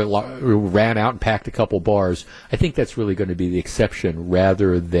people ran out and packed a couple bars. I think that's really going to be the exception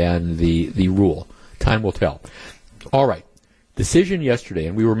rather than the rule. Time will tell. All right. Decision yesterday,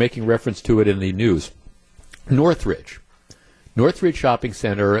 and we were making reference to it in the news. Northridge Shopping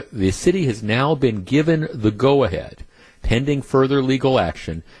Center, the city has now been given the go-ahead, pending further legal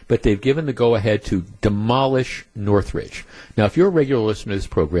action, but they've given the go-ahead to demolish Northridge. Now, if you're a regular listener to this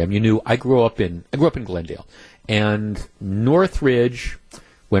program, you knew I grew up in Glendale, and Northridge,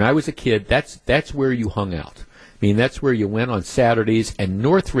 when I was a kid, that's where you hung out. I mean, that's where you went on Saturdays. And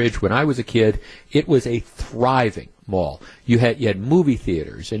Northridge, when I was a kid, it was a thriving mall. You had movie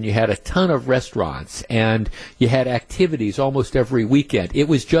theaters, and you had a ton of restaurants, and you had activities almost every weekend. It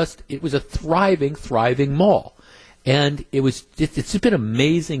was a thriving mall. And it's been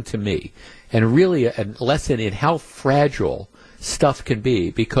amazing to me, and really a lesson in how fragile stuff can be.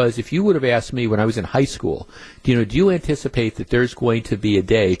 Because if you would have asked me when I was in high school, do you anticipate that there's going to be a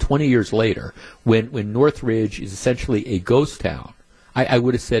day 20 years later when Northridge is essentially a ghost town? I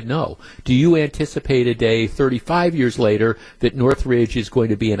would have said no. Do you anticipate a day 35 years later that Northridge is going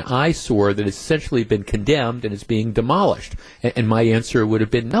to be an eyesore that has essentially been condemned and is being demolished? And my answer would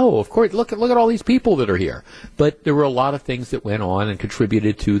have been no. Of course, look at all these people that are here. But there were a lot of things that went on and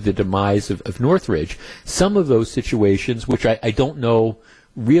contributed to the demise of Northridge. Some of those situations, which I don't know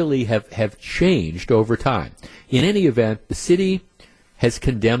really have changed over time. In any event, the city has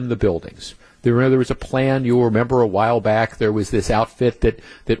condemned the buildings. There was a plan, you'll remember a while back, there was this outfit that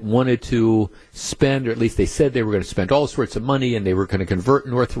wanted to spend, or at least they said they were going to spend all sorts of money, and they were going to convert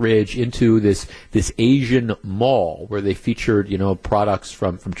Northridge into this Asian mall where they featured, products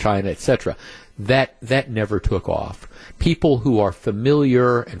from China, etc. That never took off. People who are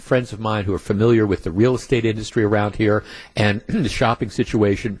familiar, and friends of mine who are familiar with the real estate industry around here and the shopping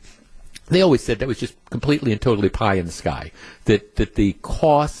situation, they always said that was just completely and totally pie in the sky. That the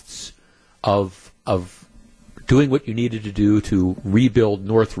costs of doing what you needed to do to rebuild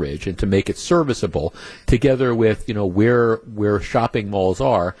Northridge and to make it serviceable, together with where shopping malls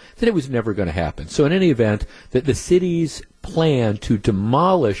are, that it was never going to happen. So in any event, that the city's plan to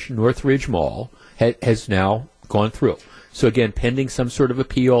demolish Northridge Mall has now gone through. So again, pending some sort of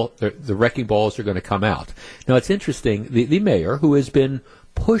appeal, the wrecking balls are going to come out. Now it's interesting, the mayor, who has been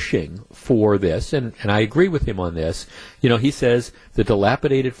pushing for this, and I agree with him on this. He says the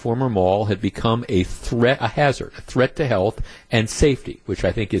dilapidated former mall had become a hazard, a threat to health and safety, which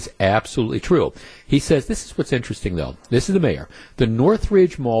I think is absolutely true. He says, this is what's interesting though, this is the mayor, the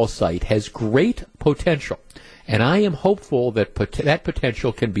Northridge Mall site has great potential, and I am hopeful that that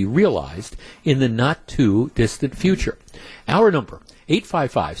potential can be realized in the not-too-distant future. Our number,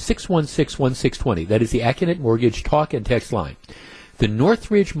 855-616-1620, that is the Accunet Mortgage talk and text line. The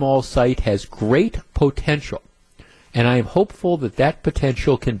Northridge Mall site has great potential, and I am hopeful that that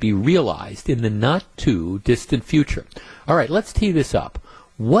potential can be realized in the not-too-distant future. All right, let's tee this up.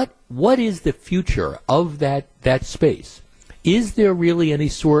 What is the future of that space? Is there really any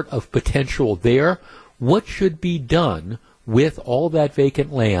sort of potential there? What should be done with all that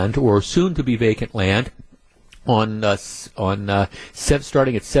vacant land, or soon-to-be vacant land, starting at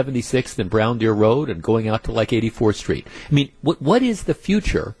 76th and Brown Deer Road and going out to like 84th Street? I mean, what is the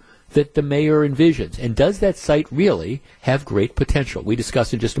future that the mayor envisions? And does that site really have great potential? We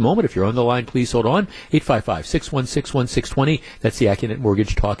discuss in just a moment. If you're on the line, please hold on. 855-616-1620. That's the Accunet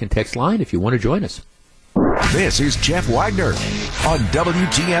Mortgage talk and text line if you want to join us. This is Jeff Wagner on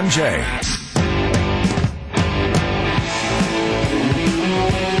WTMJ.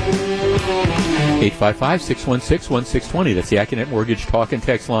 855-616-1620. That's the Accunet Mortgage talk and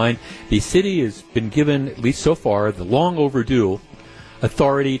text line. The city has been given, at least so far, the long overdue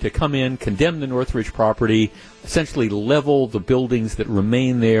authority to come in, condemn the Northridge property, essentially level the buildings that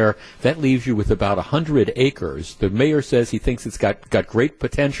remain there. That leaves you with about 100 acres. The mayor says he thinks it's got great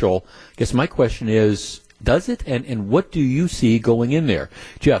potential. I guess my question is, does it? And what do you see going in there?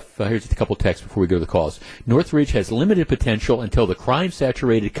 Jeff, here's a couple texts before we go to the calls. Northridge has limited potential until the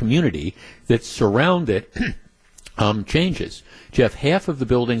crime-saturated community that surround it changes. Jeff, half of the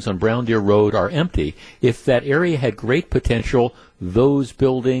buildings on Brown Deer Road are empty. If that area had great potential, those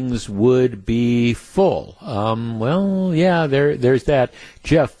buildings would be full. Well, yeah, there's that.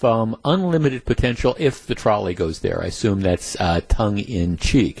 Jeff, unlimited potential if the trolley goes there. I assume that's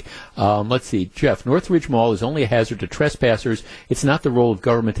tongue-in-cheek. Let's see. Jeff, Northridge Mall is only a hazard to trespassers. It's not the role of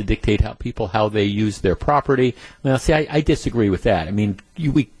government to dictate how they use their property. Now, see, I disagree with that. I mean,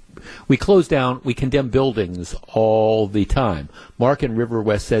 we close down, we condemn buildings all the time. Mark in River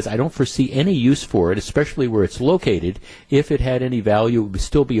West says, I don't foresee any use for it, especially where it's located. If it had any value, it would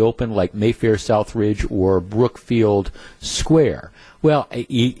still be open like Mayfair Southridge or Brookfield Square. Well,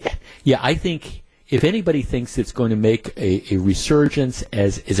 yeah, I think if anybody thinks it's going to make a resurgence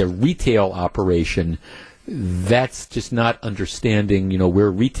as a retail operation, that's just not understanding,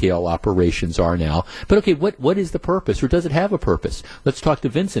 where retail operations are now. But okay, what is the purpose, or does it have a purpose? Let's talk to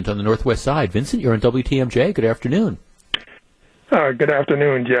Vincent on the Northwest Side. Vincent, you're on WTMJ. Good afternoon. Good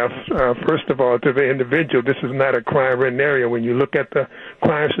afternoon, Jeff. First of all, to the individual, this is not a crime-ridden area. When you look at the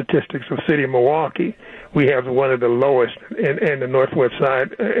crime statistics of the city of Milwaukee, we have one of the lowest in the Northwest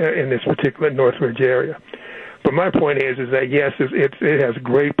Side in this particular Northridge area. But my point is that yes, it has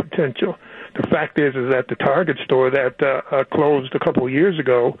great potential. The fact is that the Target store that closed a couple of years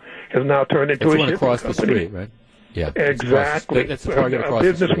ago has now turned into a shipping across company. The street, right? Yeah, exactly. That's the Target across a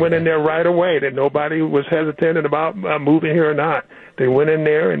business the street, went in there right away. That nobody was hesitant about moving here or not. They went in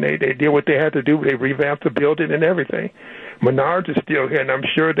there and they did what they had to do. They revamped the building and everything. Menards is still here, and I'm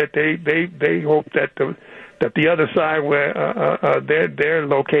sure that they hope that the other side where they're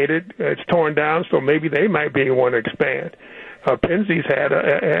located, it's torn down, so maybe they might be able to expand. Penzies had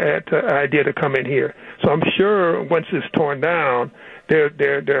an idea to come in here. So I'm sure once it's torn down,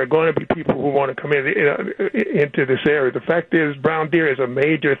 there are going to be people who want to come into this area. The fact is, Brown Deer is a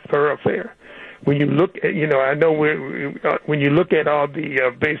major thoroughfare. When you look at, I know when you look at all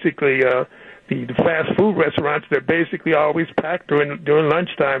the basically the fast food restaurants, they're basically always packed during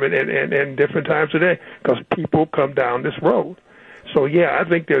lunchtime and different times of day because people come down this road. So, yeah, I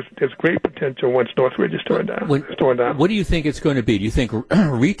think there's great potential once Northridge is torn down. What do you think it's going to be? Do you think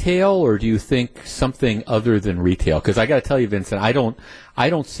retail, or do you think something other than retail? Because I got to tell you, Vincent, I don't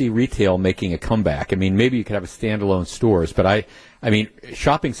see retail making a comeback. I mean, maybe you could have a standalone stores, but I mean,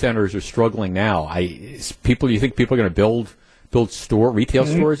 shopping centers are struggling now. You think people are going to build retail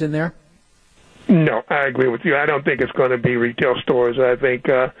stores in there? No, I agree with you. I don't think it's going to be retail stores. I think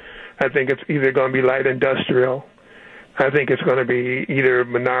it's either going to be light industrial. I think it's going to be either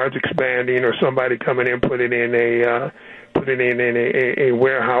Menards expanding or somebody coming in putting in a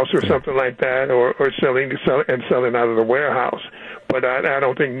warehouse or something like that, or selling out of the warehouse. But I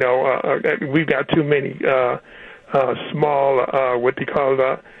don't think we've got too many small what they call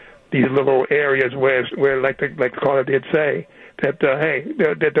these little areas where like the caller did say that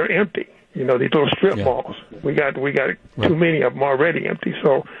that they're empty. These little strip malls. We got too many of them already empty.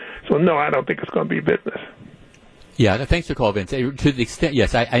 So no, I don't think it's going to be business. Yeah, thanks for calling, Vince. To the extent,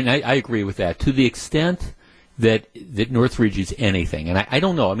 yes, I agree with that. To the extent that Northridge is anything, and I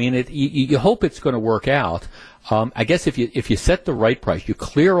don't know. I mean, you hope it's going to work out. I guess if you set the right price, you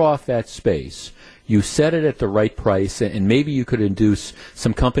clear off that space, you set it at the right price, and maybe you could induce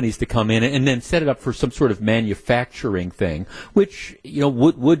some companies to come in and then set it up for some sort of manufacturing thing, which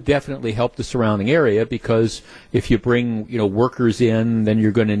would definitely help the surrounding area, because if you bring workers in, then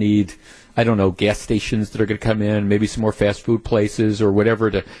you're going to need, I don't know, gas stations that are going to come in, maybe some more fast food places or whatever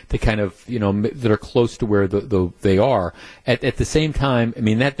to kind of, that are close to where they are. At the same time, I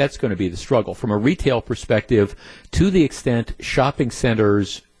mean, that's going to be the struggle. From a retail perspective, to the extent shopping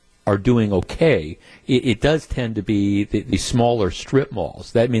centers are doing okay, it does tend to be the smaller strip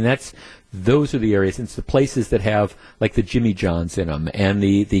malls. Those are the areas. It's the places that have like the Jimmy John's in them, and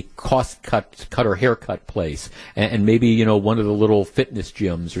the cost cutter haircut place, and maybe one of the little fitness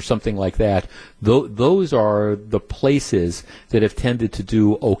gyms or something like that. Those are the places that have tended to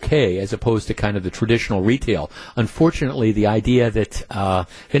do okay, as opposed to kind of the traditional retail. Unfortunately, the idea that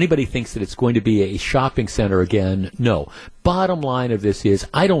if anybody thinks that it's going to be a shopping center again, no. Bottom line of this is,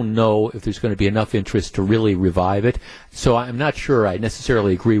 I don't know if there's going to be enough interest to really revive it. So I'm not sure I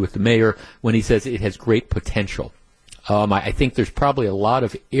necessarily agree with the mayor when he says it has great potential. I think there's probably a lot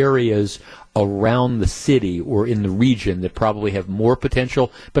of areas around the city or in the region that probably have more potential.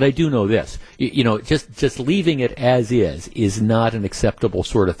 But I do know this, just leaving it as is not an acceptable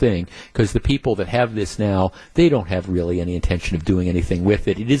sort of thing, because the people that have this now, they don't have really any intention of doing anything with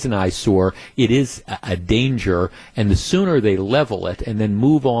it. It is an eyesore. It is a danger. And the sooner they level it and then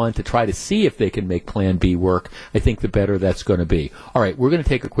move on to try to see if they can make Plan B work, I think the better that's going to be. All right, we're going to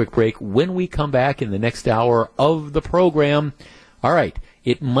take a quick break. When we come back in the next hour of the program, all right,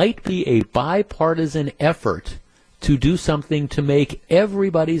 it might be a bipartisan effort to do something to make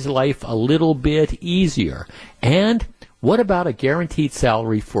everybody's life a little bit easier. And what about a guaranteed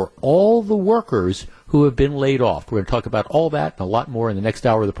salary for all the workers who have been laid off? We're going to talk about all that and a lot more in the next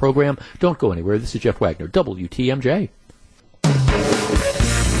hour of the program. Don't go anywhere. This is Jeff Wagner, WTMJ.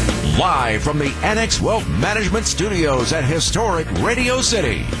 Live from the Annex Wealth Management Studios at historic Radio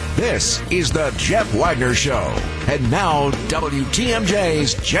City, this is the Jeff Wagner Show. And now,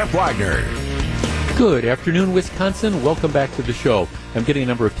 WTMJ's Jeff Wagner. Good afternoon, Wisconsin. Welcome back to the show. I'm getting a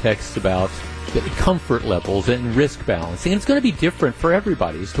number of texts about the comfort levels and risk balancing. And it's going to be different for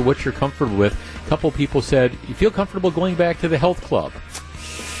everybody as to what you're comfortable with. A couple people said, you feel comfortable going back to the health club?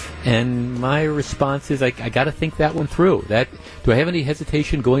 And my response is, I got to think that one through. Do I have any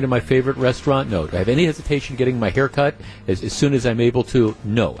hesitation going to my favorite restaurant? No. Do I have any hesitation getting my hair cut as soon as I'm able to?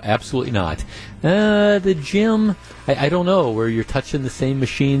 No, absolutely not. The gym, I don't know, where you're touching the same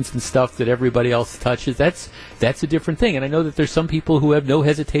machines and stuff that everybody else touches. That's a different thing. And I know that there's some people who have no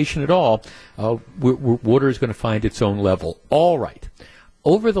hesitation at all. Water is going to find its own level. All right.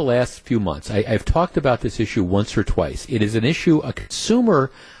 Over the last few months, I've talked about this issue once or twice. It is an issue, a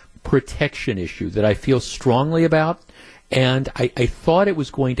consumer protection issue that I feel strongly about, and I thought it was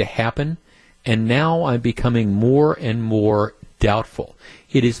going to happen, and now I'm becoming more and more doubtful.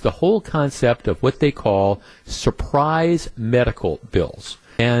 It is the whole concept of what they call surprise medical bills.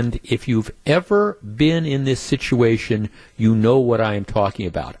 And if you've ever been in this situation, you know what I am talking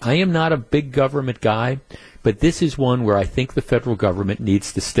about. I am not a big government guy, but this is one where I think the federal government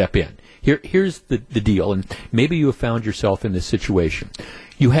needs to step in. Here's the deal, and maybe you have found yourself in this situation.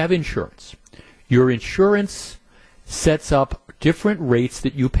 You have insurance. Your insurance sets up different rates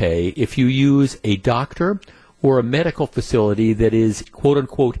that you pay if you use a doctor or a medical facility that is,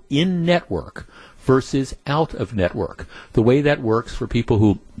 quote-unquote, in-network versus out-of-network. The way that works for people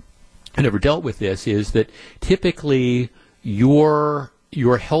who have never dealt with this is that typically your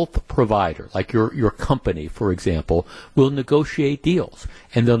health provider, like your company, for example, will negotiate deals.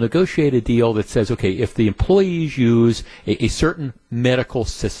 And they'll negotiate a deal that says, okay, if the employees use a certain medical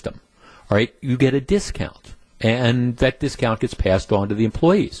system, all right, you get a discount. And that discount gets passed on to the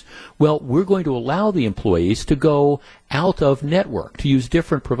employees. Well, we're going to allow the employees to go out of network, to use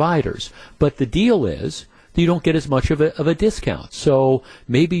different providers. But the deal is you don't get as much of a discount. So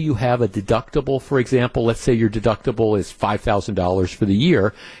maybe you have a deductible, for example. Let's say your deductible is $5,000 for the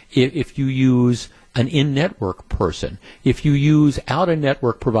year. If you use an in-network person, if you use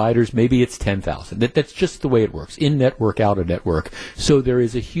out-of-network providers, maybe it's $10,000. That's just the way it works, in-network, out-of-network. So there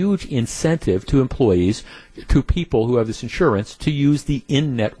is a huge incentive to employees, to people who have this insurance, to use the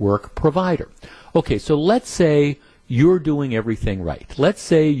in-network provider. Okay, so let's say you're doing everything right. Let's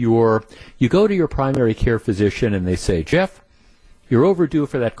say you go to your primary care physician and they say, Jeff, you're overdue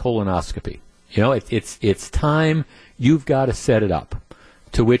for that colonoscopy. You know, it's time. You've got to set it up.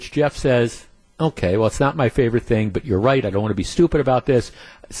 To which Jeff says, okay, well, it's not my favorite thing, but you're right. I don't want to be stupid about this.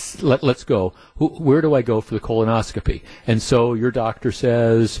 Let's go. Where do I go for the colonoscopy? And so your doctor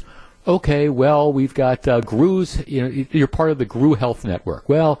says, okay, well, we've got GRU's, you're part of the GRU Health Network.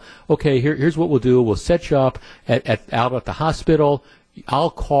 Well, okay, here's what we'll do. We'll set you up out at the hospital.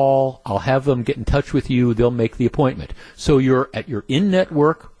 I'll have them get in touch with you. They'll make the appointment. So you're at your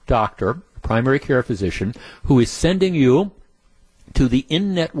in-network doctor, primary care physician, who is sending you to the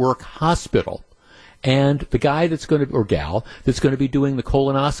in-network hospital. And the guy that's going to, or gal, that's going to be doing the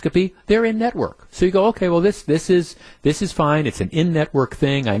colonoscopy, they're in network. So you go, okay, well, this is fine. It's an in-network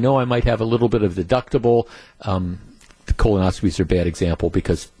thing. I know I might have a little bit of deductible. The colonoscopies are a bad example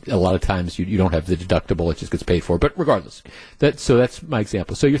because a lot of times you don't have the deductible. It just gets paid for. But regardless, so that's my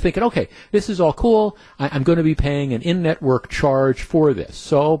example. So you're thinking, okay, this is all cool. I'm going to be paying an in-network charge for this.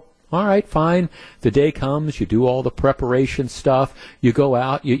 So, all right, fine. The day comes, you do all the preparation stuff, you go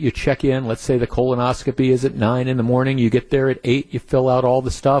out, you check in, let's say the colonoscopy is at 9 in the morning, you get there at 8, you fill out all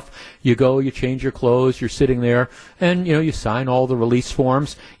the stuff, you go, you change your clothes, you're sitting there, and, you sign all the release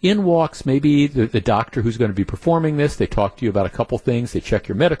forms. In walks maybe the doctor who's going to be performing this, they talk to you about a couple things, they check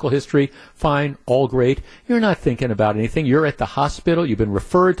your medical history, fine, all great. You're not thinking about anything. You're at the hospital, you've been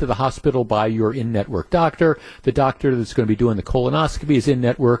referred to the hospital by your in-network doctor, the doctor that's going to be doing the colonoscopy is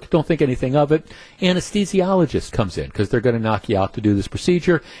in-network, don't think anything of it. Anesthesiologist comes in because they're going to knock you out to do this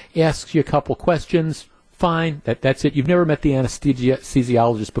procedure, asks you a couple questions, fine, that's it. You've never met the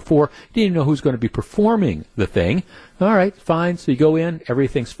anesthesiologist before, you didn't even know who's going to be performing the thing. All right, fine, so you go in,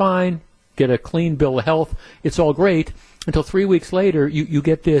 everything's fine, get a clean bill of health, it's all great, until 3 weeks later you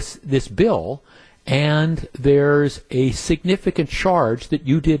get this bill, and there's a significant charge that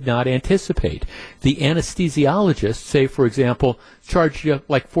you did not anticipate. The anesthesiologist, say, for example, charged you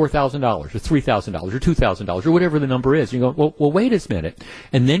like $4,000 or $3,000 or $2,000 or whatever the number is. You go, well, wait a minute.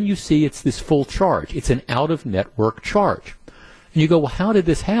 And then you see it's this full charge. It's an out-of-network charge. And you go, well, how did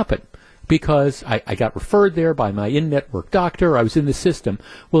this happen? Because I got referred there by my in-network doctor. I was in the system.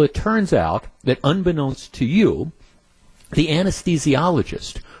 Well, it turns out that unbeknownst to you, the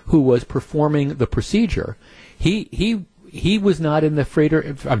anesthesiologist who was performing the procedure, he was not in the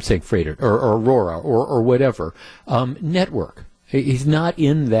Freighter, I'm saying Freighter, or Aurora, or whatever, network. He's not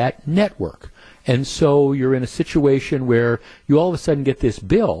in that network. And so you're in a situation where you all of a sudden get this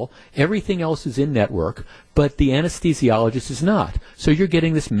bill, everything else is in network, but the anesthesiologist is not. So you're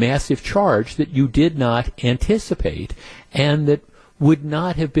getting this massive charge that you did not anticipate, and that would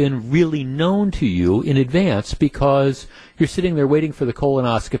not have been really known to you in advance because you're sitting there waiting for the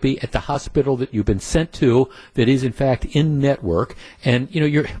colonoscopy at the hospital that you've been sent to that is in fact in network. And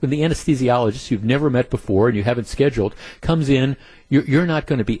when the anesthesiologist you've never met before and you haven't scheduled comes in, you're not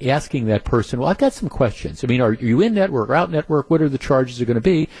going to be asking that person, well, I've got some questions. I mean, are you in network or out network? What are the charges are going to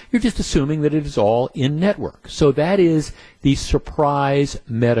be? You're just assuming that it is all in network. So that is the surprise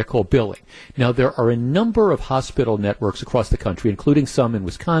medical billing. Now, there are a number of hospital networks across the country, including some in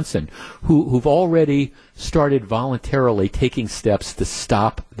Wisconsin, who've already started voluntarily taking steps to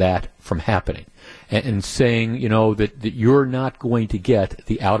stop that from happening and saying, that you're not going to get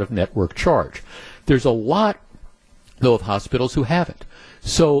the out-of-network charge. There's a lot though of hospitals who haven't.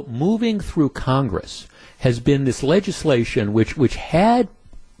 So moving through Congress has been this legislation which had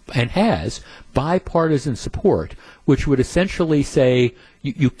and has bipartisan support, which would essentially say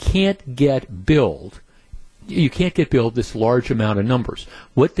you can't get billed. You can't get billed this large amount of numbers.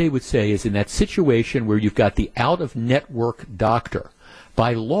 What they would say is in that situation where you've got the out-of-network doctor,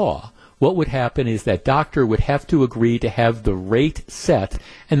 by law, what would happen is that doctor would have to agree to have the rate set,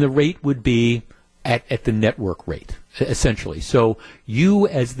 and the rate would be at the network rate, essentially. So you,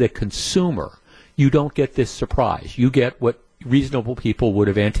 as the consumer, you don't get this surprise. You get what reasonable people would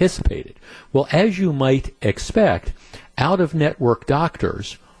have anticipated. Well, as you might expect, out-of-network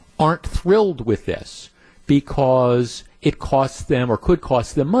doctors aren't thrilled with this because it costs them or could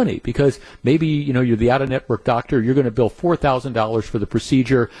cost them money, because maybe, you're the out-of-network doctor, you're going to bill $4,000 for the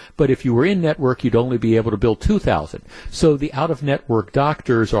procedure, but if you were in network, you'd only be able to bill $2,000. So the out-of-network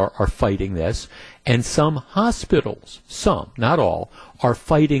doctors are fighting this, and some hospitals, some, not all, are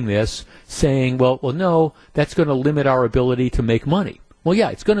fighting this, saying, well, no, that's going to limit our ability to make money. Well,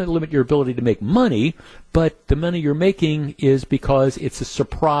 yeah, it's going to limit your ability to make money, but the money you're making is because it's a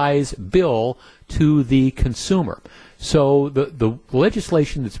surprise bill to the consumer. So the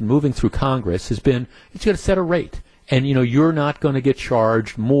legislation that's moving through Congress has been, it's going to set a rate. And, you're not going to get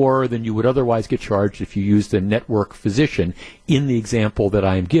charged more than you would otherwise get charged if you used a network physician in the example that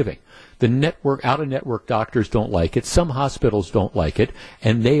I am giving. The out-of-network doctors don't like it. Some hospitals don't like it,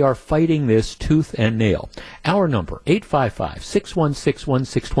 and they are fighting this tooth and nail. Our number,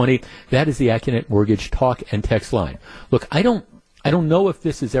 855-616-1620. That is the Accunet Mortgage talk and text line. Look, I don't know if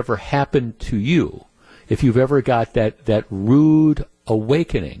this has ever happened to you, if you've ever got that rude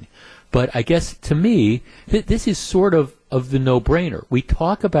awakening. But I guess to me, this is sort of the no-brainer. We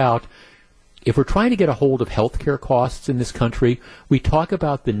talk about, if we're trying to get a hold of healthcare costs in this country, we talk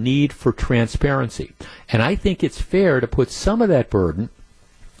about the need for transparency. And I think it's fair to put some of that burden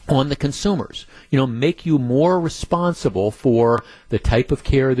on the consumers. Make you more responsible for the type of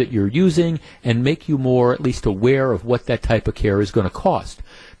care that you're using and make you more at least aware of what that type of care is going to cost.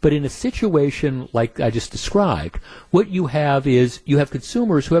 But in a situation like I just described, what you have is you have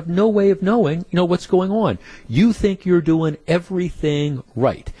consumers who have no way of knowing, what's going on. You think you're doing everything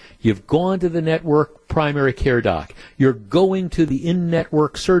right. You've gone to the network primary care doc. You're going to the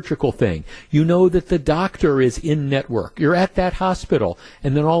in-network surgical thing. You know that the doctor is in-network. You're at that hospital.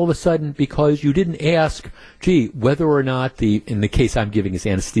 And then all of a sudden, because you didn't ask, whether or not in the case I'm giving is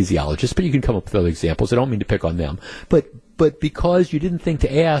anesthesiologist, but you can come up with other examples. I don't mean to pick on them. But because you didn't think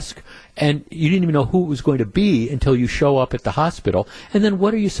to ask, and you didn't even know who it was going to be until you show up at the hospital, and then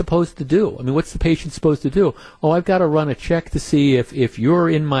what are you supposed to do? I mean, what's the patient supposed to do? Oh, I've got to run a check to see if you're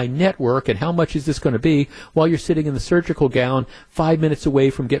in my network, and how much is this going to be, while you're sitting in the surgical gown 5 minutes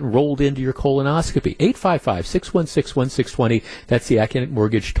away from getting rolled into your colonoscopy. 855-616-1620. That's the Accunet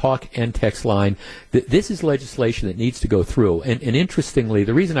Mortgage talk and text line. This is legislation that needs to go through. And interestingly,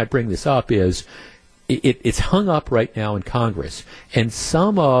 the reason I bring this up is it's hung up right now in Congress, and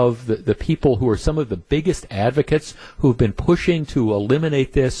some of the people who are some of the biggest advocates who've been pushing to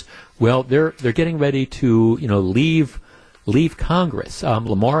eliminate this, well, they're getting ready to leave Congress.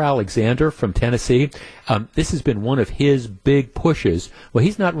 Lamar Alexander from Tennessee, this has been one of his big pushes. Well,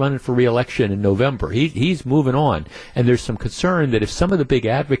 he's not running for re-election in November. He's moving on, and there's some concern that if some of the big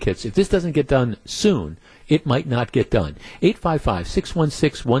advocates, if this doesn't get done soon, it might not get done.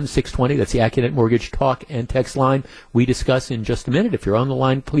 855-616-1620. That's the Accunet Mortgage talk and text line. We discuss in just a minute. If you're on the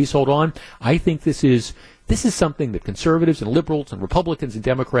line, please hold on. I think this is something that conservatives and liberals and Republicans and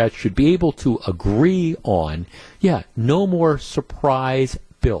Democrats should be able to agree on. Yeah, no more surprise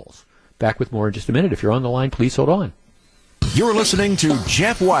bills. Back with more in just a minute. If you're on the line, please hold on. You're listening to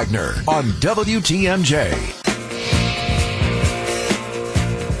Jeff Wagner on WTMJ.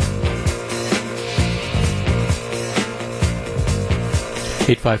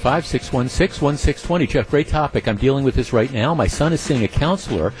 855-616-1620. Jeff, great topic. I'm dealing with this right now. My son is seeing a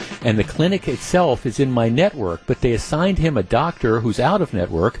counselor, and the clinic itself is in my network, but they assigned him a doctor who's out of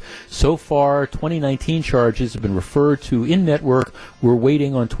network. So far, 2019 charges have been referred to in-network. We're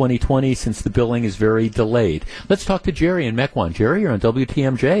waiting on 2020 since the billing is very delayed. Let's talk to Jerry in Mequon. Jerry, you're on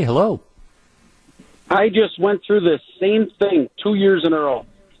WTMJ. Hello. I just went through the same thing 2 years in a row.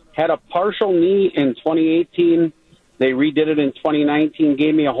 Had a partial knee in 2018. They redid it in 2019,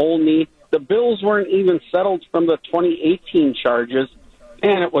 gave me a whole knee. The bills weren't even settled from the 2018 charges,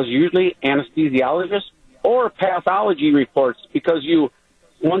 and it was usually anesthesiologist or pathology reports, because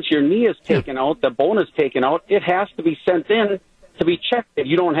once your knee is taken out, the bone is taken out, it has to be sent in to be checked if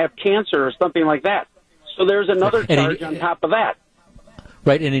you don't have cancer or something like that. So there's another charge on top of that.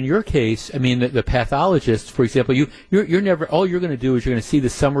 Right, and in your case, I mean, the pathologist, for example, you're never, all you're going to do is you're going to see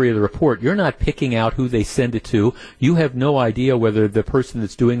the summary of the report. You're not picking out who they send it to. You have no idea whether the person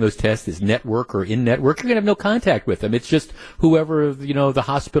that's doing those tests is network or in network. You're going to have no contact with them. It's just whoever, the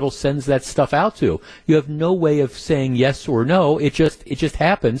hospital sends that stuff out to. You have no way of saying yes or no. It just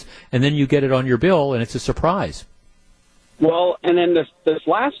happens, and then you get it on your bill, and it's a surprise. Well, and then this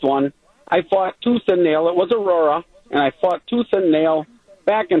last one, I fought tooth and nail. It was Aurora, and I fought tooth and nail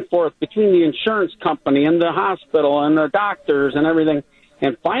back and forth between the insurance company and the hospital and the doctors and everything.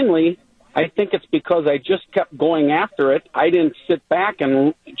 And finally, I think it's because I just kept going after it. I didn't sit back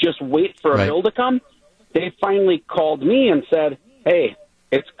and just wait for a bill to come. They finally called me and said, hey,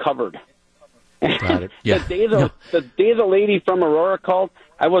 it's covered. Got it. Yeah. The day the lady from Aurora called,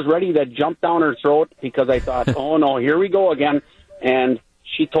 I was ready to jump down her throat because I thought, oh, no, here we go again. And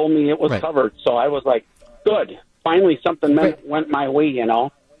she told me it was covered. So I was like, good. Finally, something went my way,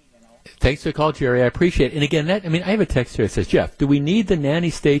 Thanks for the call, Jerry. I appreciate it. And again, I have a text here that says, Jeff, do we need the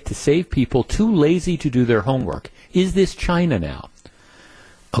nanny state to save people too lazy to do their homework? Is this China now?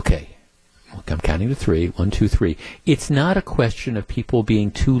 Okay. I'm counting to 3. 1, 2, 3. It's not a question of people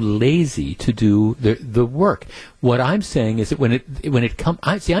being too lazy to do the work. What I'm saying is that when it comes,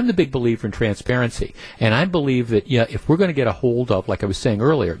 I'm the big believer in transparency, and I believe that if we're going to get a hold of, like I was saying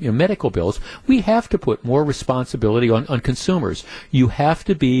earlier, medical bills, we have to put more responsibility on consumers. You have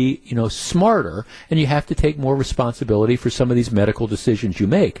to be smarter, and you have to take more responsibility for some of these medical decisions you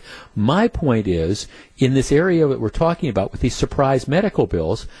make. My point is, in this area that we're talking about with these surprise medical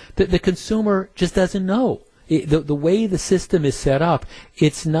bills, that the consumer just doesn't know. The way the system is set up,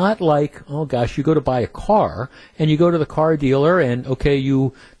 it's not like, oh gosh, you go to buy a car and you go to the car dealer and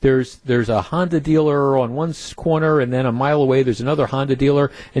there's a Honda dealer on one corner and then a mile away there's another Honda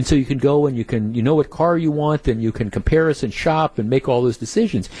dealer, and so you can go and you know what car you want and you can comparison shop and make all those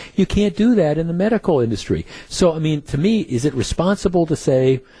decisions. You can't do that in the medical industry. So, to me, is it responsible to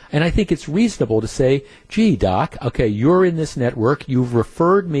say, and I think it's reasonable to say, gee, doc, okay, you're in this network, you've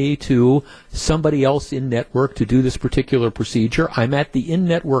referred me to somebody else in network to do this particular procedure. I'm at the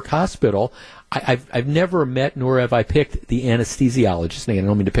in-network hospital. I've never met, nor have I picked the anesthesiologist. And I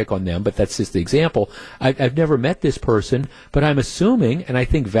don't mean to pick on them, but that's just the example. I've never met this person, but I'm assuming, and I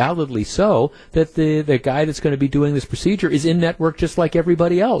think validly so, that the guy that's going to be doing this procedure is in network just like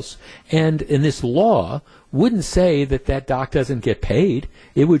everybody else. And in this law wouldn't say that doc doesn't get paid.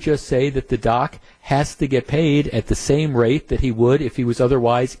 It would just say that the doc has to get paid at the same rate that he would if he was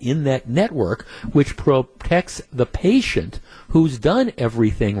otherwise in that network, which protects the patient who's done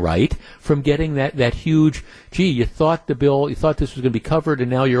everything right from getting that huge, gee, you thought this was going to be covered,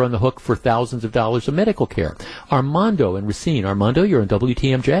 and now you're on the hook for thousands of dollars of medical care. Armando in Racine. Armando, you're on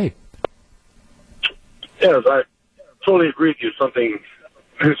WTMJ. Yes, I totally agree with you. Something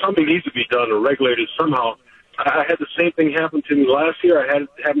needs to be done or regulated somehow. I had the same thing happen to me last year. I had it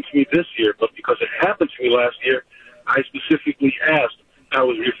happen to me this year, but because it happened to me last year, I specifically asked. I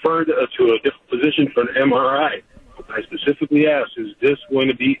was referred to a different physician for an MRI. I specifically asked, is this going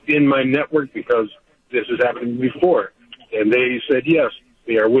to be in my network because this has happened before? And they said, yes,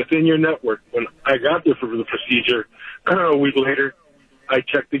 they are within your network. When I got there for the procedure, a week later, I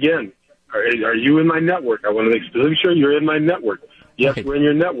checked again. Are you in my network? I want to make sure you're in my network. Yes, we're in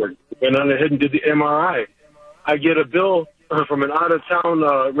your network. Went on ahead and did the MRI. I get a bill from an out-of-town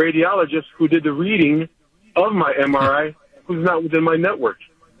radiologist who did the reading of my MRI, who's not within my network.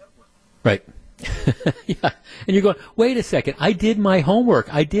 Right. Yeah. And you're going, wait a second, I did my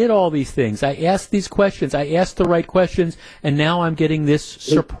homework. I did all these things. I asked these questions. I asked the right questions, and now I'm getting this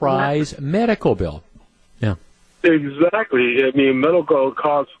surprise medical bill. Yeah. Exactly. Medical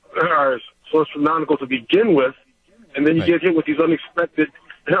costs are so astronomical to begin with, and then you get hit with these unexpected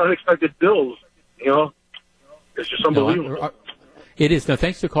bills, It's just unbelievable. It is. No,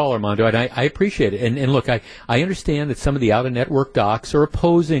 thanks to call, Armando, and I appreciate it. And look, I understand that some of the out-of-network docs are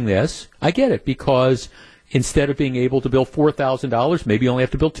opposing this. I get it, because instead of being able to bill $4,000, maybe you only have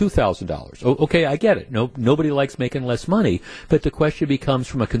to bill $2,000. Okay, I get it. Nobody likes making less money, but the question becomes,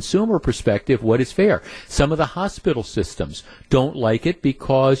 from a consumer perspective, what is fair? Some of the hospital systems don't like it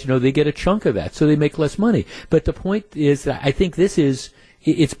because, they get a chunk of that, so they make less money. But the point is, I think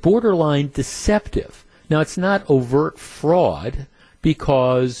it's borderline deceptive. Now, it's not overt fraud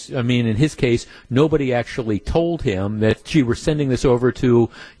because, I mean, in his case, nobody actually told him that, gee, we're sending this over to,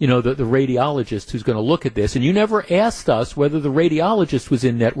 the radiologist who's going to look at this. And you never asked us whether the radiologist was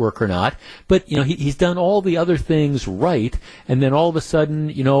in network or not. But, he's done all the other things right. And then all of a sudden,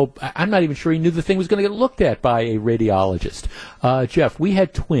 I'm not even sure he knew the thing was going to get looked at by a radiologist. Jeff, we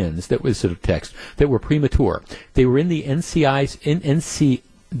had twins that was sort of text that were premature. They were in the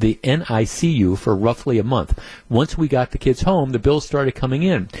NICU for roughly a month. Once we got the kids home, the bills started coming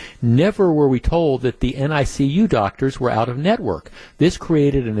in. Never were we told that the NICU doctors were out of network. This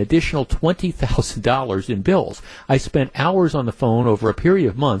created an additional $20,000 in bills. I spent hours on the phone over a period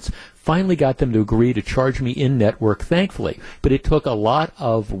of months, finally got them to agree to charge me in network, thankfully. But it took a lot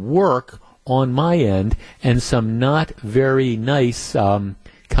of work on my end and some not very nice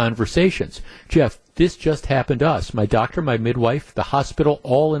conversations. Jeff, this just happened to us. My doctor, my midwife, the hospital,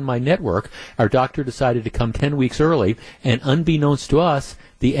 all in my network. Our doctor decided to come 10 weeks early, and unbeknownst to us,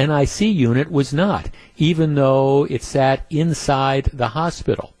 the NIC unit was not, even though it sat inside the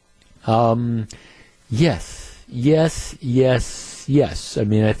hospital. Yes. I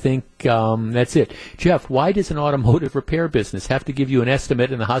mean, I think that's it. Jeff, why does an automotive repair business have to give you an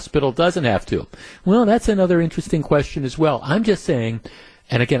estimate and the hospital doesn't have to? Well, that's another interesting question as well. I'm just saying,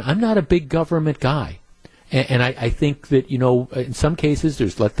 and again, I'm not a big government guy. And I think that, in some cases,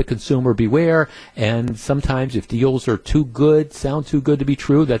 there's let the consumer beware. And sometimes if deals are too good, sound too good to be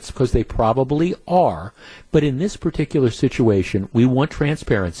true, that's because they probably are. But in this particular situation, we want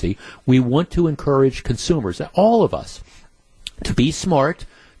transparency. We want to encourage consumers, all of us, to be smart,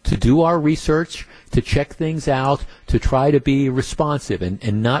 to do our research, to check things out, to try to be responsive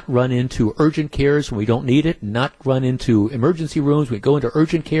and not run into urgent cares when we don't need it, not run into emergency rooms when we go into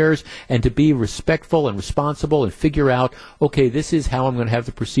urgent cares, and to be respectful and responsible and figure out, okay, this is how I'm going to have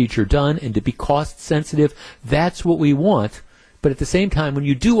the procedure done, and to be cost sensitive. That's what we want. But at the same time, when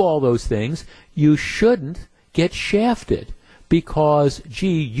you do all those things, you shouldn't get shafted. Because,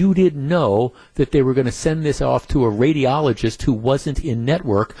 gee, you didn't know that they were going to send this off to a radiologist who wasn't in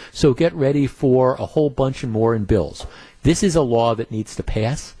network, so get ready for a whole bunch more in bills. This is a law that needs to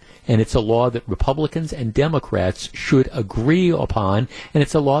pass, and it's a law that Republicans and Democrats should agree upon, and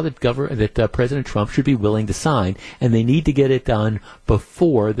it's a law that President Trump should be willing to sign, and they need to get it done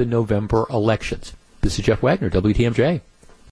before the November elections. This is Jeff Wagner, WTMJ.